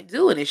just wouldn't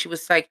do it. And she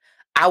was like,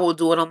 I will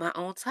do it on my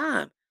own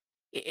time.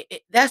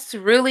 That's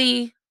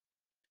really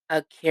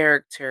a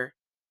character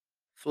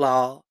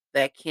flaw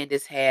that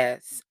Candace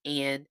has.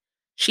 And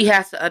she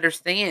has to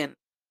understand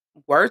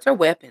words are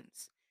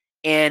weapons.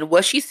 And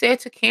what she said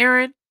to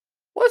Karen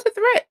was a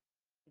threat.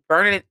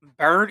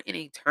 Burn in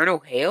eternal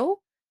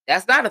hell?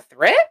 That's not a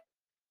threat?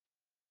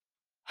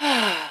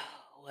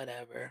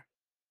 Whatever.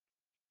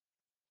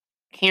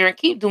 Karen,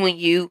 keep doing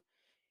you.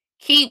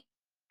 Keep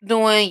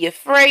doing your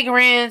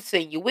fragrance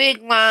and your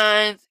wig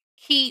lines.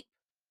 Keep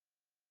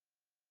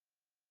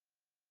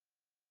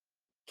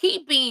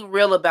being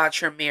real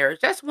about your marriage.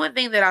 That's one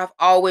thing that I've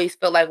always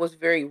felt like was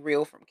very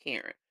real from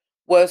Karen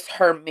was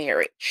her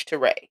marriage to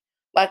Ray.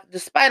 Like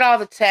despite all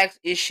the tax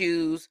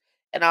issues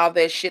and all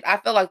that shit, I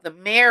felt like the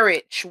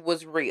marriage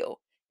was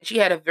real. She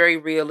had a very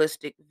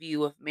realistic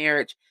view of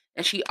marriage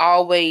and she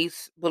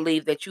always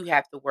believed that you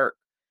have to work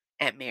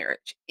at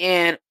marriage.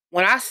 And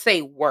when I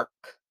say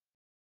work,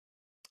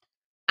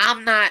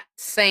 I'm not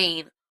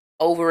saying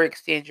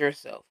overextend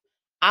yourself.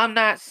 I'm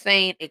not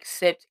saying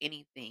accept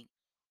anything.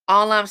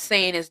 All I'm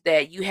saying is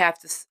that you have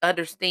to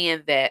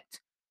understand that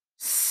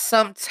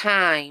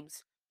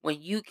sometimes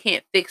when you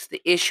can't fix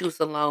the issues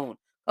alone,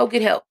 go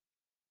get help.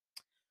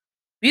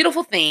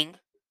 Beautiful thing.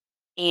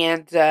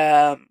 And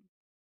Karen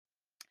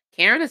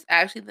is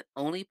actually the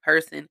only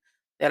person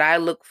that I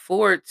look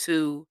forward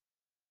to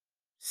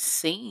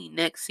seeing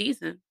next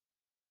season.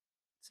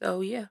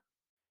 So, yeah.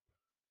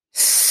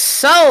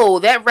 So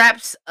that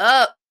wraps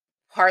up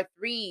part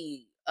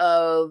 3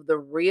 of the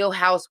Real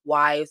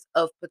Housewives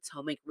of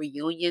Potomac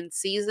reunion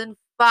season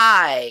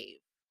 5.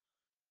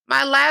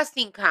 My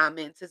lasting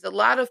comments is a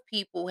lot of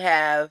people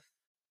have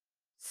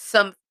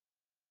some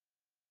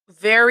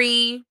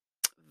very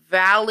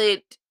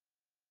valid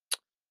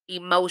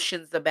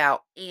emotions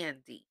about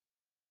Andy.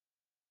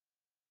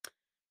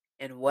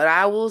 And what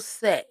I will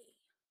say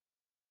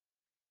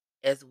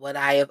is what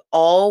I have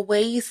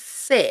always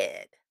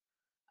said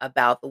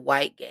about the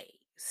white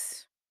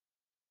gays.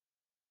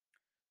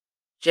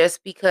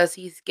 Just because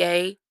he's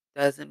gay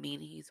doesn't mean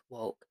he's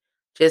woke.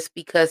 Just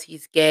because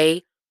he's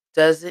gay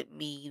doesn't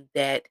mean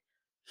that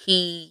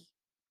he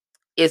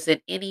is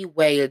in any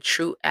way a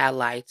true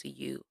ally to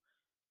you.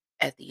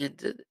 At the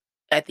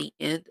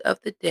end of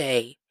the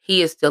day,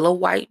 he is still a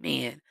white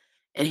man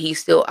and he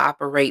still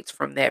operates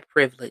from that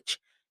privilege.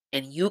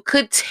 And you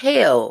could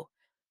tell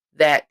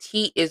that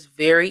he is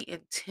very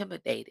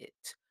intimidated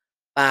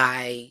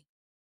by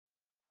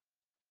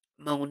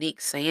Monique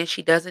saying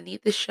she doesn't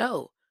need the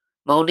show.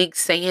 Monique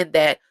saying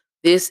that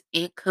this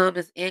income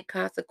is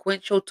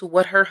inconsequential to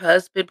what her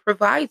husband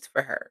provides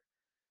for her.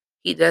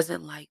 He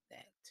doesn't like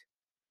that.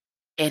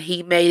 And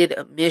he made it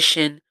a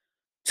mission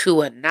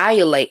to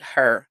annihilate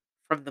her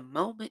from the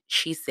moment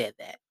she said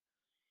that.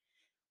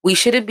 We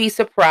shouldn't be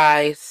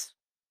surprised.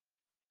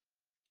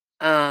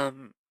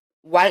 Um,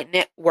 white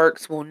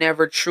networks will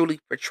never truly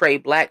portray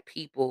black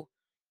people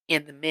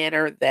in the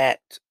manner that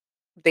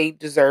they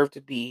deserve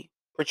to be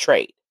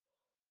portrayed.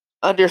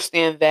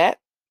 Understand that.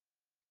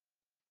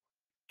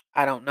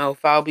 I don't know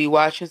if I'll be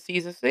watching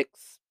season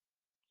 6.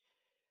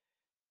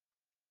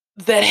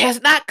 That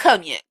has not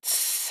come yet.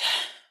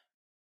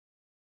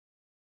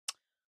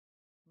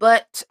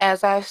 But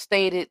as I've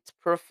stated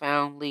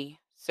profoundly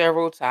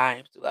several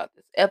times throughout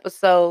this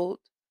episode,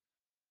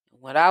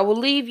 what I will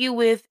leave you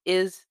with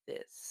is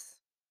this.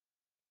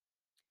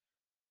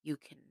 You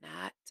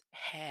cannot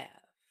have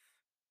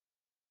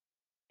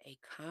a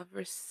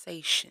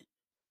conversation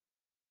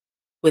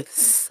with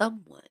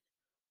someone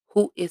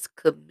who is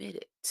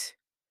committed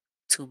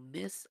to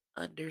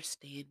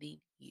misunderstanding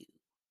you.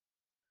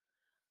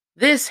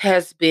 This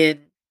has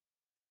been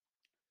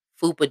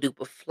Fupa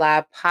Duper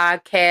Fly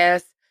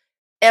podcast,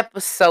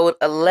 episode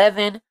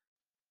 11.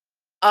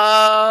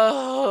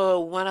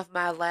 Oh, one of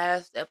my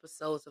last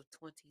episodes of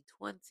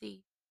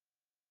 2020.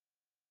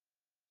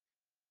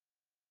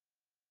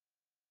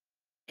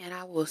 And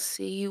I will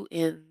see you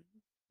in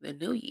the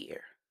new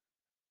year.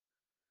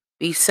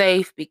 Be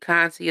safe, be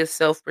kind to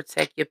yourself,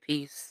 protect your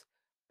peace.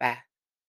 Bye.